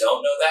 but I don't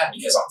know that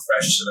because I'm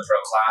fresh to the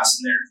pro class,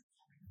 and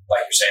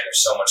like you're saying,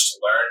 there's so much to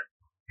learn.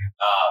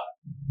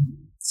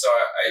 So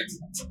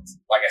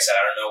like I said,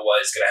 I don't know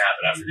what is going to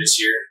happen after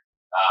this year,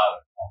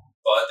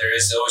 but there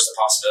is always the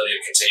possibility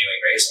of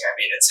continuing racing. I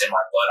mean, it's in my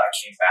blood. I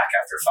came back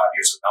after 5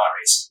 years of not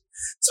racing,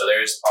 so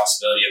there is a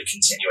possibility of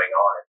continuing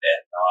on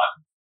and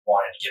not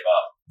wanting to give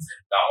up,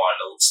 not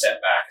wanting to step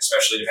back,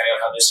 especially depending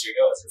on how this year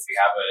goes. If we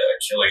have a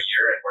killer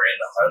year and we're in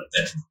the hunt,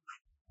 then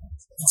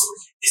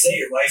is that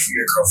your wife or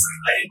your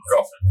girlfriend? I didn't.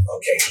 Girlfriend.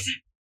 Okay.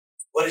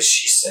 What does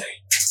she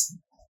say?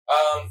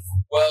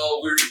 Well,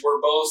 we're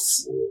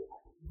both.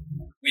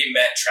 We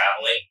met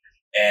traveling,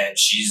 and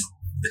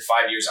the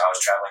 5 years I was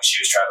traveling,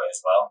 she was traveling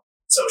as well.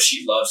 So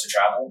she loves to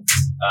travel.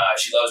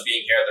 She loves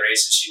being here at the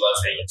races. She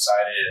loves being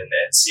excited and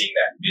seeing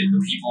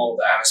the people,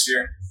 the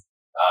atmosphere.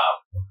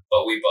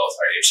 But we both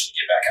are itching to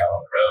get back out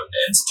on the road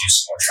and to do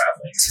some more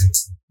traveling too.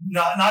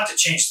 Not to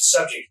change the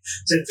subject,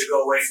 to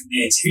go away from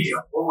the ATV.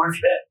 Where have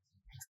you been?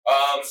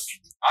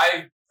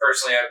 I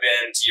personally have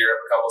been to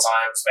Europe a couple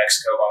times,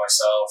 Mexico by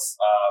myself,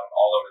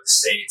 all over the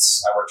States.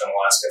 I worked in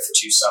Alaska for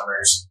 2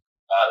 summers.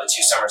 The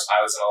 2 summers I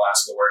was in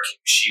Alaska working,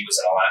 she was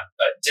in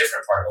a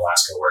different part of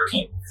Alaska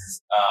working.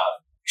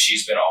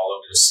 She's been all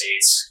over the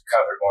States,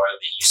 covered more of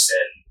the East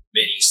and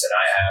Mid-East than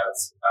I have.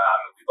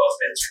 We've both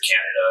been through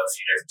Canada a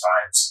few different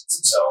times.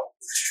 So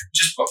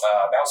just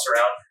bounce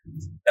around.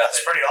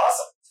 That's pretty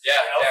awesome.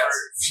 Yeah.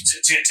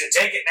 To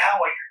take it now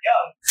when you're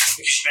young,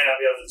 because you may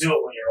not be able to do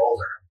it when you're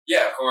older.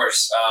 Yeah, of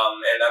course.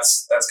 And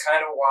that's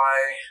kind of why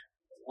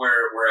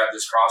we're at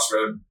this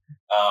crossroad.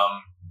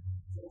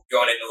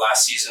 Going into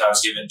last season, I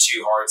was given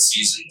 2 hard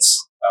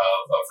seasons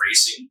of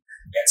racing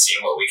and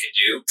seeing what we could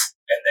do.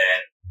 And then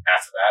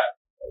after that,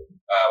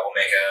 we'll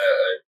make a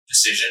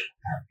decision.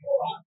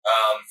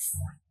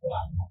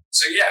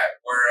 So yeah,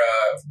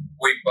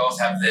 we both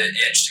have the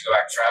itch to go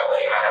back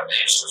traveling. I have the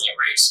itch to keep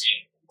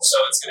racing.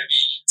 So it's gonna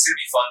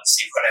be fun to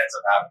see what ends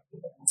up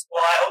happening.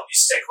 Well, I hope you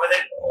stick with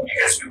it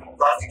because we would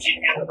love to keep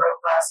you in the pro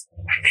class.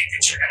 I think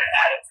that you're going to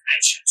add a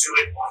dimension to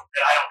it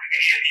that I don't think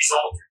any of these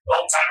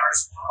old timers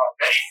are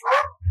ready for.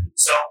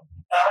 So,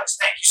 Alex,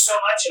 thank you so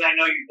much, and I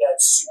know your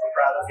dad's super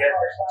proud of you.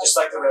 just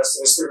like the rest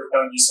of us that have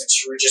known you since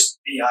you were just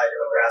knee-high to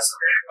a grass.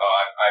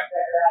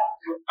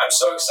 I'm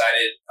so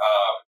excited,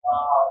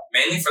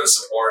 mainly for the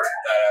support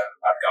that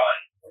I've gotten.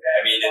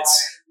 I mean,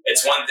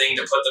 it's one thing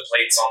to put the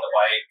plates on the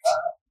bike,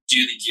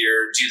 do the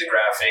gear, do the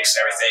graphics,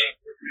 everything,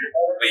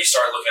 but you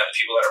start looking at the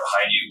people that are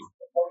behind you,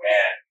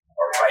 man,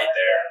 are right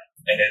there,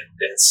 and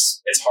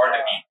it's hard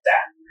to beat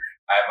that.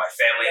 I have my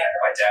family,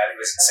 my dad, who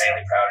is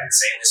insanely proud and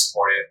insanely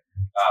supportive.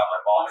 My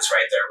mom is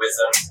right there with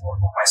them.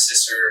 My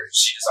sister,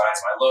 she designs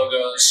my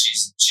logos.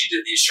 She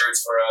did these shirts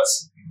for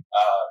us.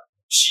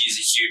 She's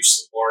a huge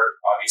support.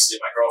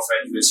 Obviously, my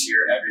girlfriend, who is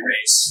here every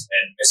race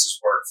and misses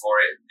work for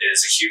it,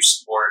 is a huge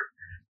support.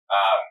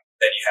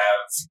 Then you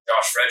have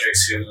Josh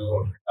Fredericks,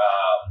 who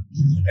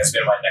has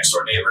been my next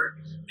door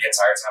neighbor the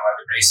entire time I've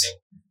been racing.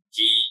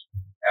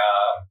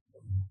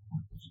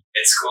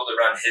 It's cool to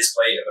run his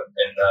plate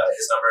and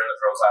his number in the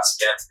pro class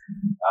again.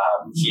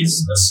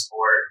 He's a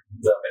support.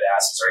 The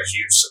Badasses are a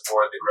huge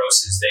support. The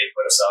Grosses, they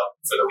put us up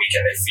for the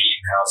weekend. They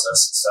feed and house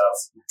us and stuff.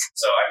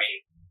 So, I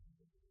mean,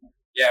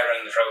 yeah,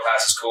 running the pro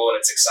class is cool and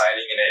it's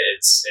exciting and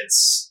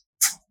it's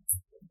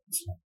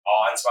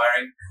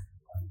awe-inspiring.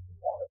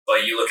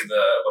 But you look at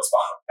what's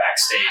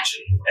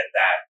backstage and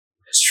that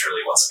is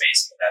truly what's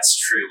amazing. And that's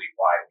truly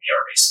why we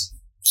are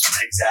racing.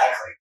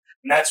 Exactly.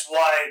 And that's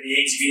why the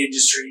ATV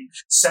industry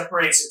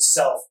separates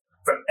itself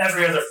from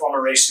every other form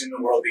of racing in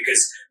the world,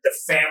 because the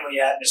family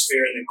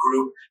atmosphere in the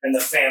group and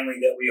the family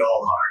that we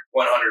all are.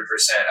 100%.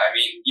 I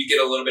mean, you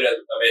get a little bit of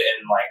it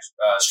in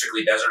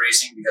strictly desert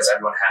racing because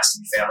everyone has to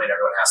be family and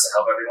everyone has to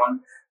help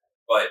everyone.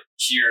 But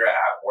here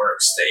at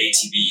Works, the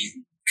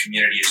ATV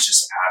community is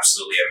just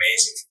absolutely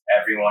amazing.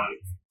 Everyone,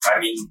 I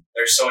mean,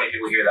 there's so many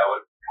people here that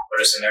would put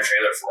us in their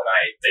trailer for the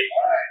night.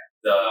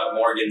 The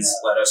Morgans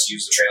let us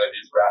use the trailer to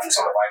do the graphics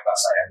on the bike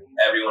last night. I mean,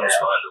 everyone is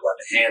willing to lend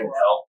a hand and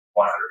help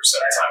 100% of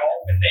the time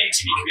in the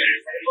ATV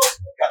community.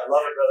 Gotta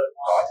love it, brother.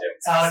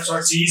 Alex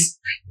Ortiz,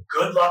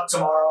 good luck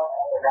tomorrow.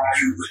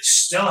 You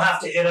still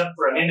have to hit up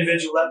for an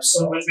individual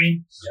episode with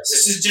me. Yes.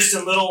 This is just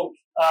a little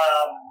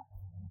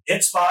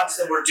hit spots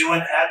that we're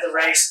doing at the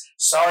race.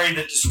 Sorry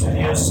that the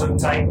studio's so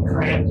tight and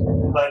cramped,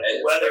 but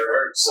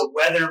the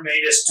weather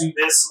made us do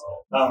this.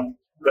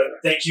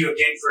 But thank you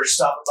again for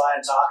stopping by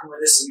and talking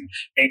with us,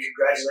 and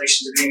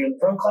congratulations on being in the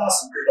pro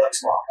class, and good luck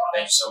tomorrow.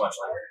 Thank you so much,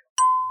 Leonard.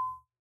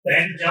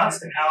 Landon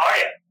Johnston, how are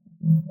you?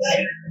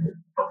 Good.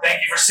 Well,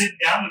 thank you for sitting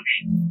down with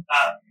me.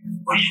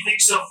 What do you think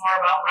so far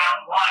about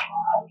round one?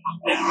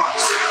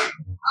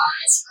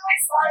 It's really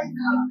fun.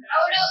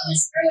 Odo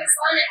is really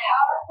fun, and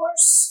our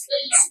course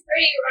is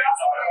pretty rough.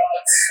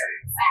 It's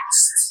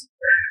fast.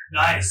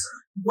 Nice.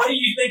 What do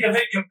you think of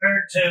it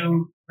compared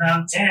to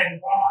round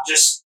 10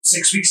 just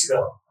 6 weeks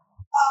ago?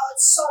 Oh,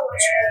 it's so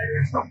much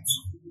better.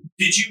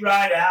 Did you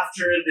ride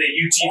after the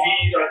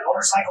UTV or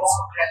motorcycles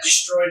that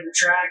destroyed the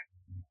track?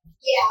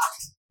 Yeah.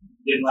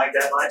 Didn't like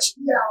that much?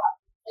 No.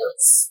 It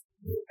was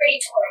pretty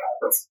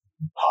torn.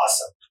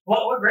 Awesome.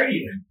 What grade are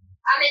you in?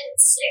 I'm in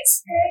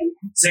 6th grade.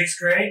 6th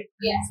grade?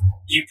 Yeah.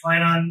 Do you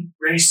plan on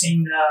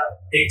racing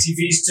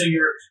ATVs till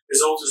you're as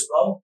old as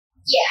Bo?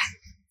 Yeah.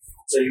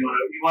 So you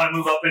want to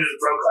move up into the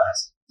pro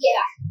class?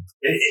 Yeah.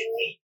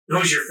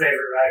 Who's your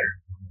favorite rider?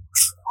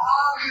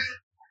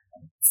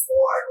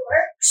 Ford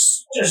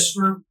Works. Just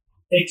for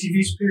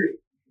ATVs, period.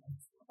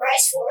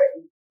 Bryce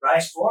Ford.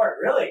 Bryce Ford,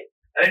 really?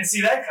 I didn't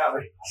see that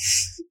coming.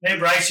 Hey,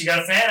 Bryce, you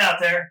got a fan out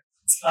there.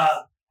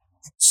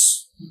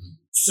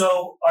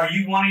 So, are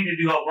you wanting to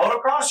do a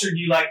motocross, or do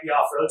you like the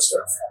off-road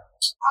stuff?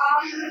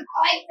 I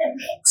like the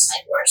mix.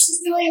 Like Works is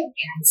doing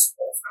against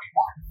both of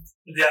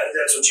them.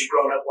 That's what you've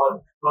grown up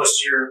on most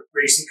of your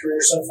racing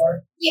career so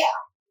far? Yeah.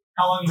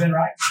 How long have you been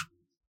riding?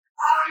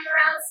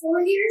 Around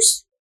 4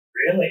 years.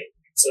 Really?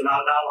 So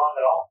not long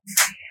at all?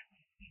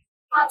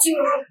 Not too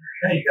long.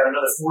 Hey, you got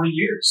another 40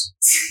 years.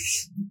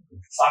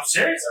 I'm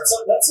serious.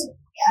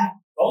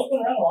 Both been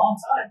around a long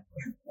time.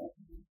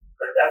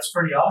 But that's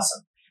pretty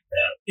awesome.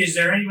 Is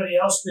there anybody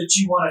else that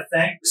you want to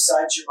thank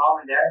besides your mom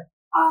and dad?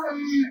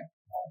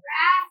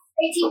 Raph,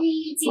 ATV,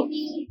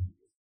 UTV,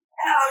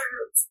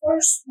 of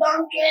course,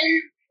 Duncan,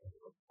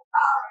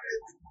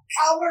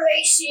 Calvert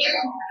Racing,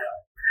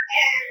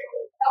 and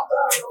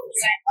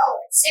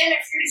Santa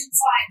Cruz and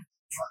Fly.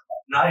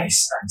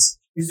 Nice.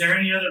 Is there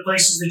any other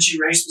places that you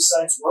race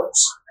besides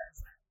Works?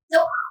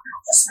 Nope.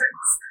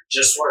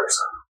 Just Works.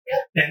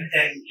 Yep.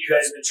 And you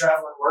guys have been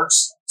traveling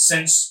Works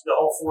since the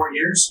whole 4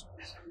 years?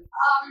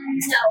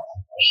 No.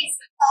 We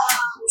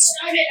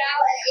started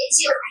out at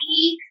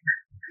ACOP,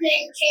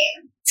 then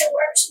came to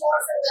Works more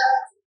for the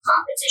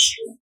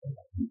competition.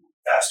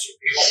 Past year.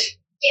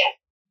 Yeah.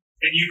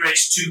 And you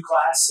raced 2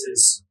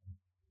 classes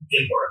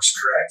in Works,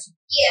 correct?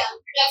 Yeah.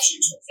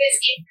 Production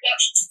 250 and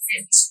Production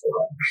 250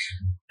 Sport.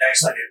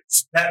 Excellent.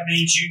 That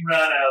means you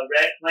run a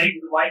red plate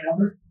with a white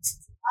number?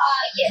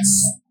 Yes.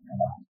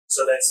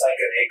 So that's like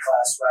an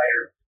A-class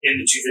rider in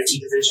the 250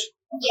 division?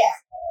 Yeah.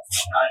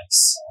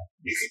 Nice.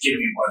 You could give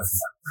me one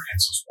for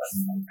answers, but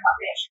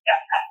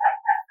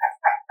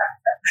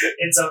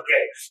it's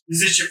okay.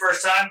 Is this your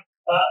first time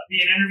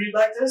being interviewed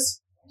like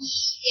this?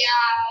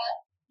 Yeah.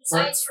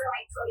 Besides for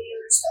like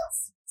Toyota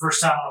stuff.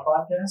 First time on a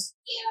podcast?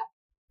 Yeah.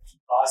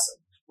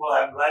 Awesome. Well,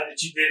 I'm glad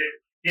that you did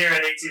it here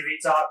at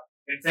ATV Talk,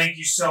 and thank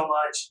you so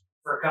much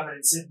for coming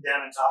and sitting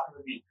down and talking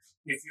with me.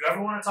 If you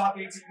ever want to talk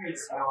ATVs,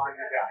 you know I'm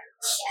your guy.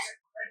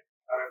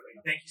 All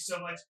right, thank you so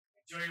much.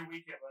 Enjoy your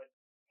weekend, bud.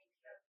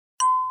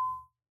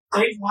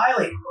 Dave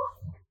Wiley,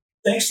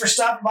 thanks for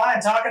stopping by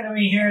and talking to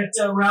me here at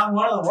Round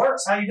 1 of the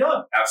Works. How you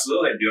doing?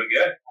 Absolutely, I'm doing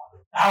good.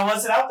 How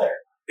was it out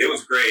there? It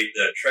was great.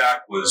 The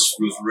track was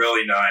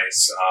really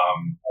nice.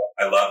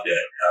 I loved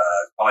it.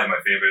 Probably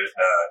my favorite.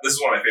 This is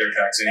one of my favorite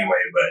tracks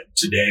anyway, but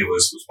today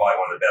was probably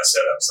one of the best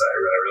setups that I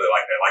really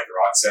liked. I liked the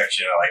rock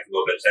section. I liked a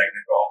little bit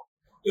technical.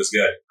 It was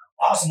good.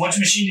 Awesome. Which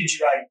machine did you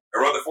ride?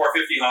 I rode the 450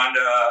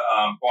 Honda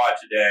quad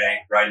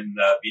today, riding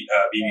the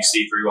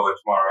BBC three-wheeler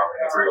tomorrow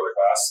in the three-wheeler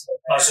class.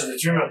 Oh, so the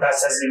three-wheeler class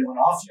hasn't even went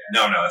off yet?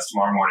 No, it's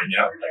tomorrow morning,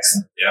 yeah.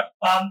 Excellent. Yeah.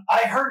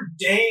 I heard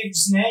David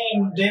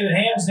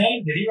Ham's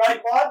name. Did he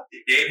ride quad?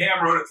 Dave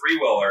Ham rode a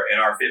three-wheeler in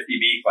our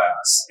 50B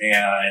class,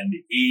 and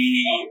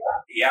he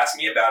asked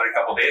me about it a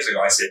couple days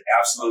ago. I said,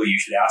 absolutely, you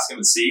should ask him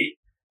and see.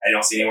 I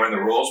don't see anywhere in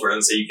the rules where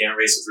it doesn't say you can't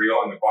race a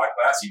three-wheeler in the quad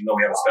class, even though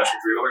we have a special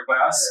three-wheeler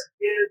class.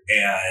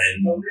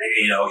 And,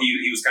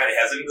 he was kind of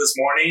hesitant this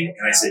morning,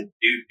 and I said,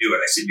 dude, do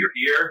it. I said, you're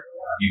here.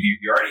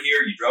 You're already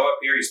here. You drove up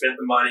here. You spent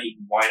the money.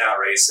 Why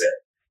not race it?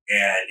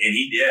 And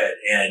he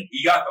did, and he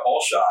got the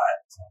whole shot.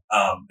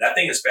 That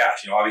thing is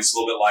fast. Obviously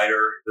a little bit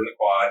lighter than the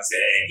quads,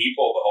 and he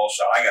pulled the whole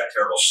shot. I got a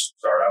terrible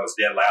start. I was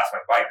dead last.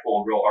 My bike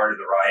pulled real hard to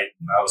the right,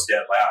 and I was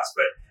dead last.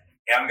 But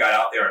Ham got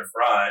out there in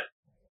front,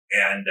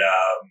 and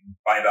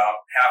by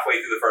about halfway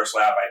through the first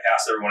lap, I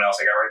passed everyone else.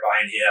 I got right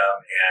behind him,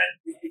 and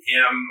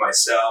him,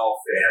 myself,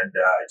 and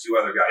two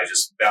other guys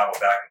just battled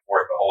back and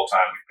forth the whole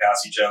time. We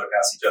passed each other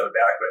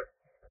back, but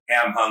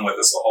Ham hung with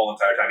us the whole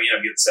entire time. He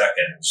ended up getting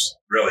second. It was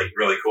really,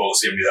 really cool to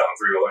see him do that on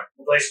three-wheeler.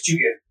 What place did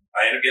you get?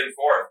 I ended up getting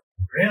fourth.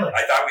 Really?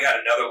 I thought we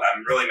had another.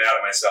 I'm really mad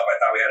at myself. I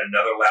thought we had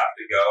another lap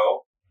to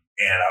go,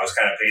 and I was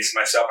kind of pacing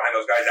myself behind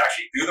those guys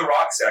actually through the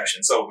rock section.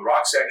 So the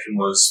rock section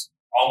was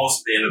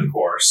almost at the end of the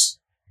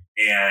course,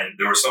 and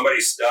there was somebody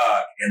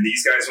stuck, and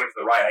these guys went to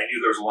the right. I knew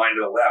there was a line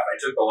to the left. I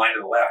took the line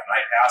to the left, and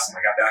I passed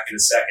them. I got back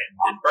into second,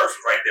 and first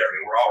was right there. I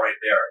mean, we're all right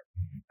there.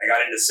 I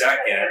got into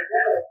second.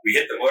 We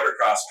hit the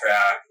motocross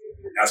track.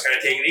 I was kind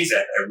of taking it easy.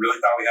 I really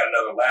thought we had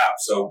another lap.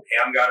 So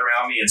Ham got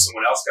around me, and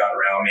someone else got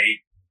around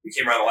me. We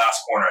came around the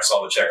last corner. I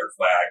saw the checkered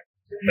flag.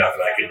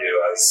 Nothing I could do.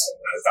 I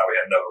thought we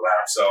had another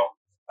lap. So,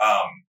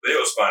 but it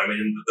was fun. I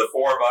mean, the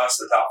four of us,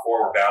 the top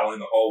four, were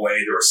battling the whole way.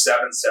 There were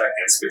 7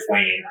 seconds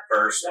between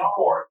first and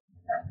fourth.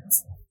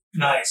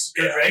 Nice.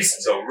 Good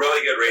racing. So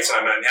really good racing.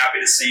 I'm happy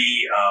to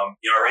see, I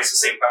raced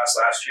the same class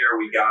last year.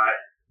 We got,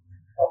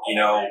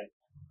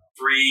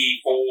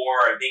 3, 4,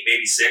 I think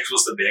maybe 6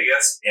 was the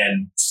biggest,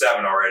 and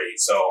 7 already.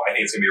 So I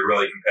think it's going to be a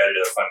really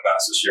competitive, fun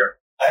class this year.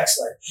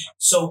 Excellent.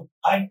 So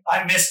I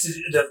missed it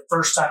the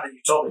first time that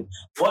you told me.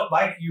 What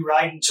bike are you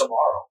riding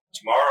tomorrow?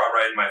 Tomorrow I'm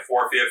riding my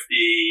 450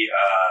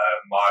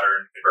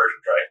 modern conversion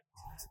trike.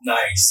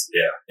 Nice.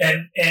 Yeah.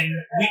 And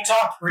we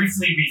talked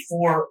briefly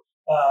before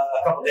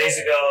a couple days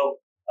ago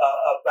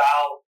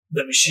about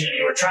the machine.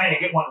 You were trying to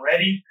get one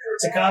ready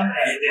to come,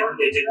 and it didn't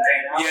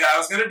pan out. Yeah, I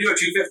was going to do a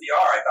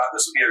 250R. I thought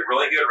this would be a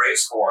really good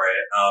race for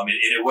it, and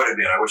it would have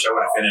been. I wish I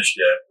would have finished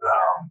it.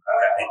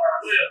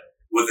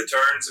 With the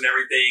turns and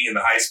everything and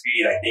the high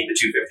speed, I think the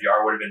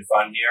 250R would have been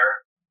fun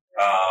here.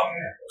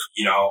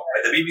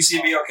 The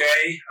BBC would be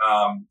okay.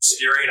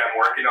 Steering, I'm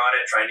working on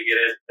it, trying to get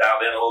it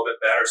dialed in a little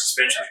bit better.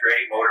 Suspension's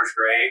great, motor's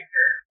great.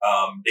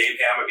 Dave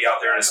Ham would be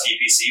out there in his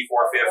TPC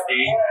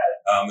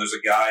 450. There's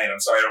a guy, and I'm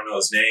sorry I don't know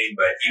his name,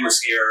 but he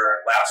was here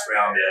last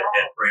round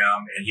at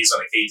Bram, and he's on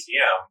a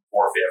KTM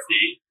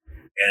 450.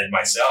 And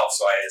myself,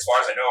 so as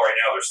far as I know right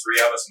now, there's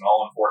 3 of us and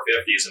all in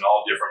 450s and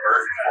all different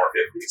versions of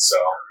 450s. So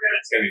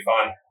it's gonna be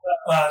fun.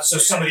 So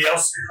somebody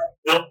else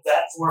built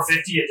that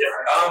 450 a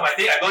different.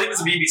 I believe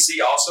it's a BBC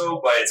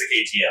also, but it's a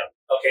KTM.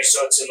 Okay,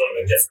 so it's a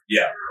little bit different.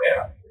 Yeah.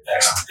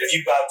 Excellent. Have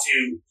you got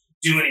to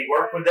do any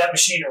work with that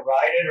machine or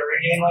ride it or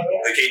anything like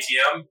that? The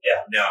KTM?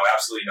 Yeah. No,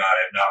 absolutely not.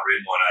 I've not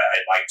ridden one.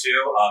 I'd like to.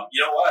 You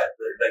know what?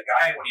 The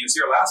guy, when he was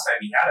here last time,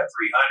 he had a 300,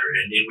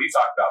 and we've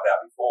talked about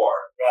that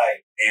before.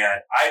 Right.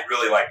 And I'd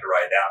really like to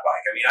ride that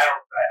bike. I mean,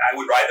 I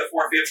would ride the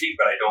 450,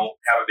 but I don't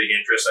have a big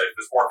interest. If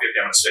it's 450,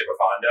 I'm going to stick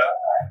with Honda.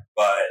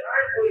 But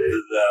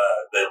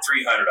the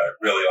 300, I'd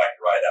really like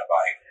to ride that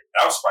bike.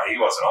 I was surprised he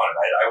wasn't on it.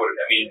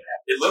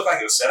 It looked like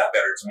it was set up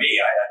better to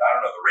me. I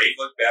don't know, the rate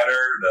looked better.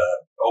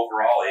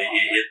 Overall,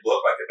 it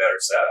looked like a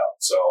better setup.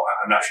 So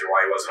I'm not sure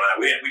why he wasn't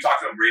on it. We talked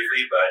to him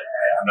briefly, but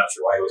I'm not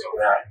sure why he was on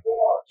that.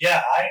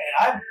 Yeah,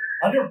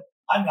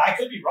 I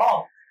could be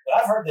wrong, but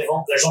I've heard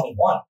there's only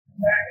one.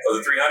 Oh,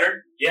 the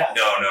 300? Yeah.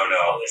 No.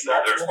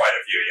 There's quite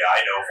a few. Yeah,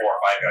 I know 4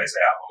 or 5 guys that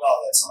have them. Oh,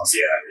 that's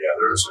awesome. Yeah.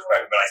 There's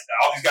but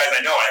all these guys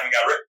I know, I haven't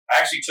got rid. I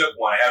actually took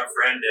one. I have a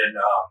friend in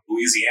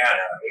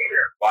Louisiana,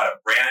 bought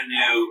a brand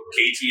new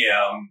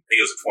KTM. I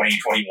think it was a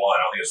 2021.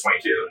 I don't think it was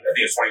 22. I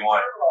think it was 21.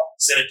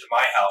 Sent it to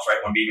my house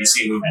right when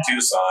BBC moved to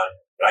Tucson,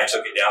 and I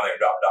took it down there and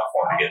dropped it off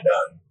for him to get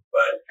done.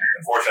 But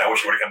Unfortunately, I wish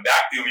it would have come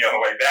back to me on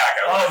the way back.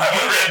 I would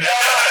have ridden it.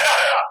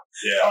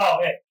 Yeah. Oh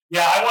man,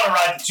 yeah. I want to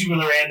ride the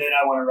 2-wheeler and then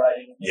I want to ride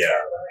it. Yeah,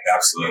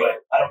 absolutely.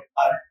 I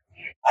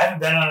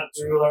haven't been on a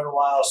 3-wheeler in a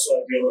while, so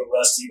I'd be a little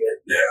rusty. But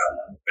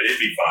but it'd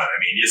be fun. I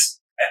mean,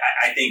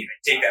 I think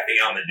take that thing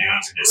out in the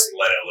dunes and just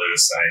let it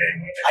loose.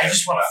 I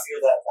just want to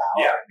feel that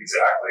power. Yeah,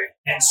 exactly.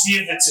 And see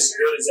if it's as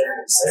good as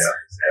everybody says.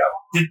 Yeah.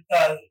 Did,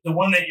 the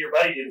one that your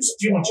buddy did was a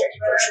fuel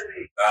injected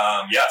version.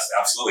 Yes,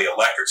 absolutely.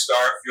 Electric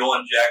start, fuel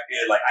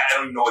injected. Like, I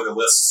don't even know where the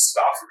list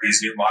stops with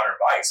these new modern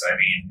bikes. I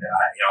mean,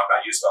 I'm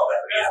not used to all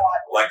that.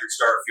 Electric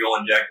start,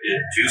 fuel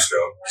injected,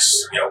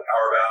 2-strokes,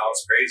 power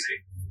valves,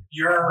 crazy.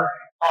 You're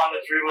on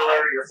the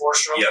 3-wheeler, your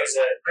 4-stroke is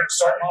a quick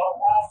start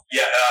model?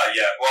 Yeah.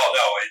 Well,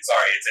 no, it's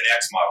an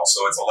X model,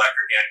 so it's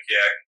electric and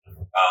kick,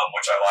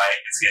 which I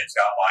like. It's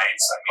got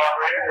lights.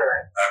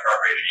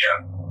 Carbureted,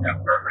 yeah,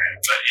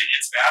 carbureted. But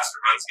it's fast. It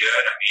runs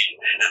good. I mean,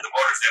 the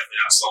motor's definitely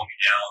not slowing me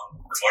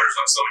down. The motor's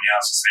not slowing me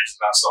down.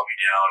 Suspension's not slowing me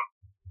down.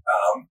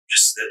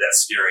 Just that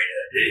steering,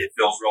 it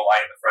feels real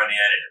light in the front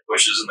end, and it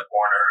pushes in the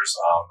corners.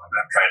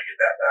 I'm trying to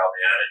get that dialed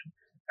in, and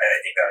I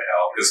think that would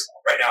help, because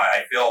right now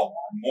I feel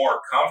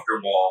more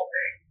comfortable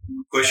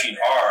pushing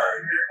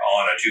hard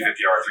on a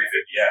 250R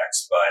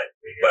 350X, but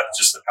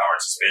just the power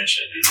and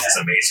suspension is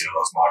amazing on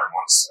those modern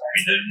ones. I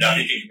mean,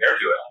 nothing can compare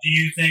to it. Do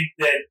you think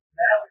that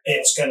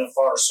it's going to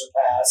far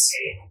surpass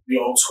the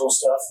old school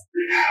stuff?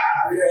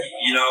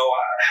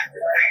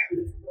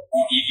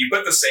 You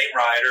put the same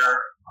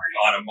rider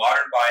on a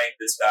modern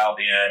bike that's dialed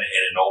in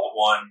and an old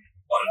one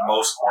on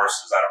most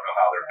courses. I don't know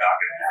how they're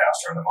not going to be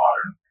faster on the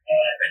modern.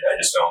 And I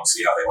just don't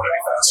see how they want to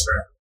be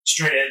faster.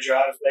 Straight edge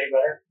drive is way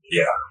better.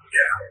 Yeah.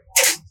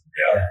 And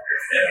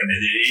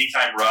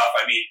anytime rough,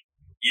 I mean,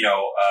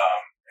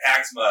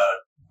 Hagsma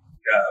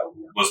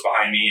was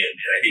behind me, and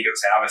I think it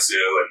was Havasu,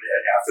 and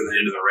after the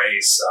end of the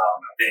race,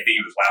 I think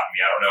he was lapping me,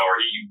 I don't know, or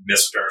he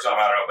missed or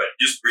something, I don't know, but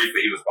just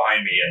briefly he was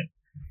behind me, and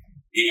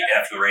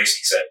after the race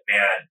he said,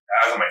 man,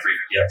 I was on my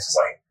 350X, it's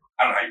like,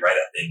 I don't know how you ride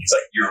that thing. He's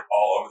like, you're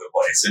all over the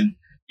place. And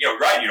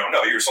riding, you don't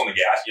know. You're just on the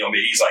gas, but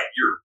he's like,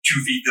 you're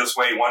 2 feet this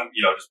way, one,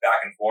 just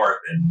back and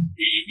forth. And,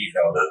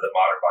 the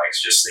modern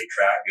bikes just, they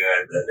track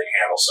good. They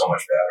handle so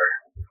much better.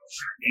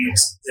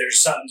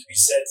 There's something to be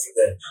said for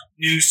the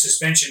new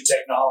suspension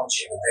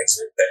technology and things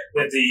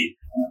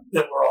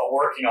that we're all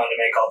working on to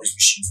make all these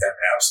machines better.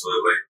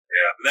 Absolutely.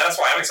 Yeah. But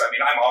that's why I'm excited. I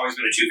mean, I've always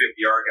been a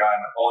 250R guy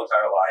my whole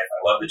entire life.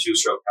 I love the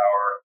 2-stroke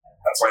power.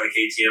 That's why the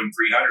KTM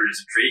 300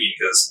 is intriguing,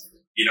 because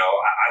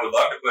I would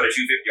love to put a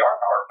 250R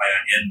power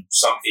plant in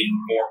something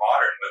more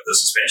modern with the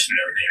suspension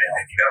and everything.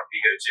 I think that would be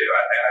good too.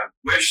 I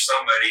wish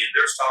somebody, and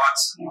there's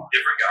talks,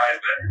 different guys,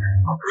 but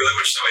I really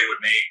wish somebody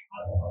would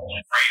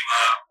frame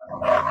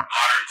up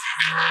modern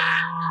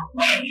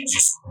 250. You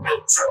just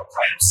build trail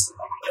clamps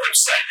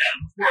upside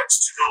down ports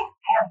to go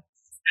normal,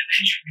 and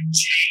then you can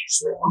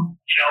change them.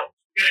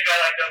 Get a guy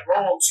like that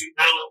roll to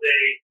build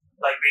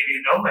maybe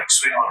a no-leg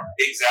swing on.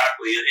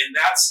 Exactly, and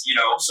that's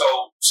so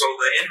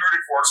the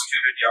inverted forks and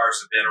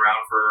 250Rs have been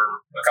around for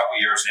a couple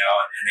years now,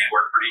 and they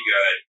work pretty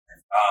good.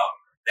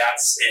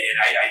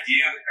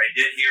 I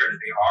did hear that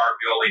they are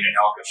building an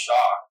Elka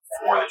shock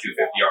for the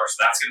 250R, so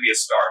that's going to be a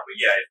start.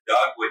 But yeah, if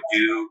Doug would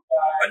do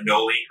a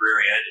no-link rear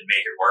end and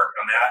make it work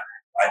on that,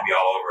 I'd be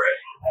all over it.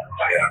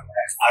 Yeah,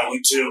 I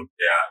would too.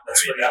 Yeah,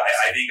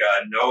 I think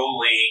a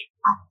no-link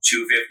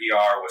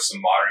 250R with some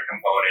modern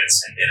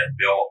components and it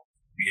built,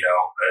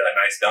 a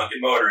nice Duncan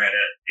motor in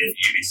it, and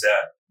you'd be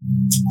set.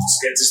 Let's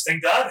get this thing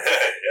done.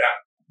 Yeah.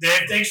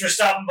 Dave, thanks for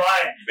stopping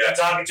by and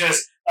talking to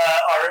us.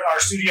 Our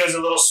studio is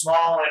a little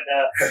small and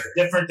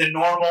different than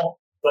normal,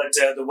 but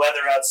the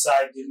weather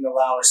outside didn't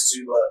allow us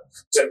to do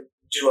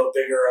a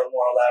bigger,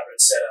 more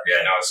elaborate setup.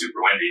 Yeah, no, it's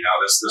super windy.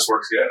 No, this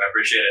works good. I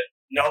appreciate it.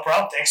 No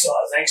problem. Thanks a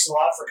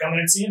lot for coming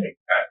and seeing me.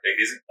 All right, take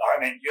it easy. All right,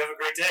 man. You have a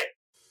great day.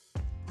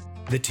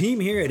 The team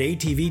here at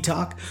ATV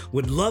Talk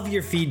would love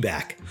your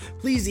feedback.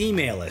 Please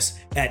email us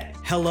at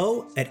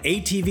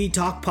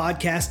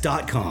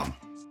hello@atvtalkpodcast.com.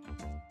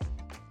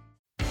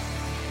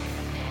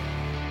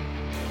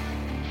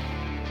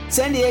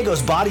 San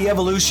Diego's Body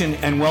Evolution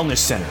and Wellness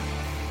Center.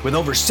 With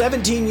over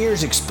 17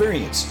 years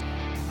experience,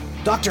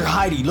 Dr.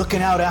 Heidi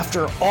looking out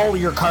after all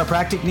your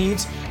chiropractic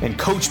needs, and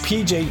Coach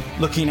PJ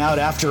looking out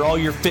after all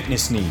your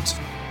fitness needs.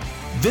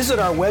 Visit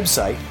our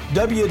website,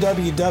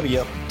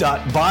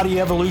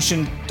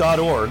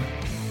 www.bodyevolution.org,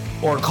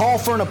 or call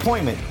for an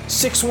appointment,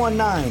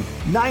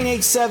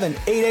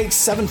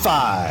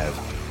 619-987-8875.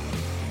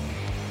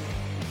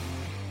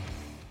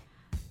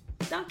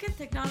 Duncan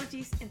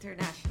Technologies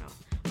International.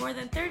 More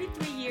than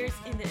 33 years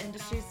in the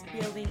industry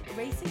building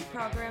racing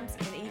programs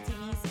and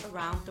ATVs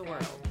around the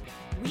world.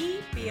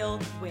 We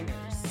build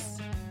winners.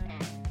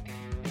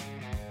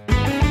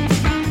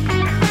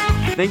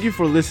 Thank you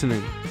for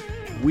listening.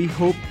 We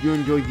hope you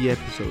enjoyed the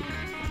episode.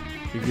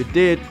 If you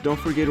did, don't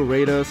forget to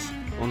rate us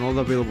on all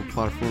the available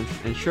platforms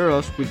and share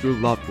us with your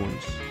loved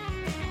ones.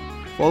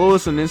 Follow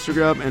us on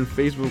Instagram and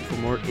Facebook for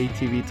more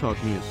ATV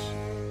Talk news.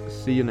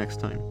 See you next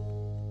time.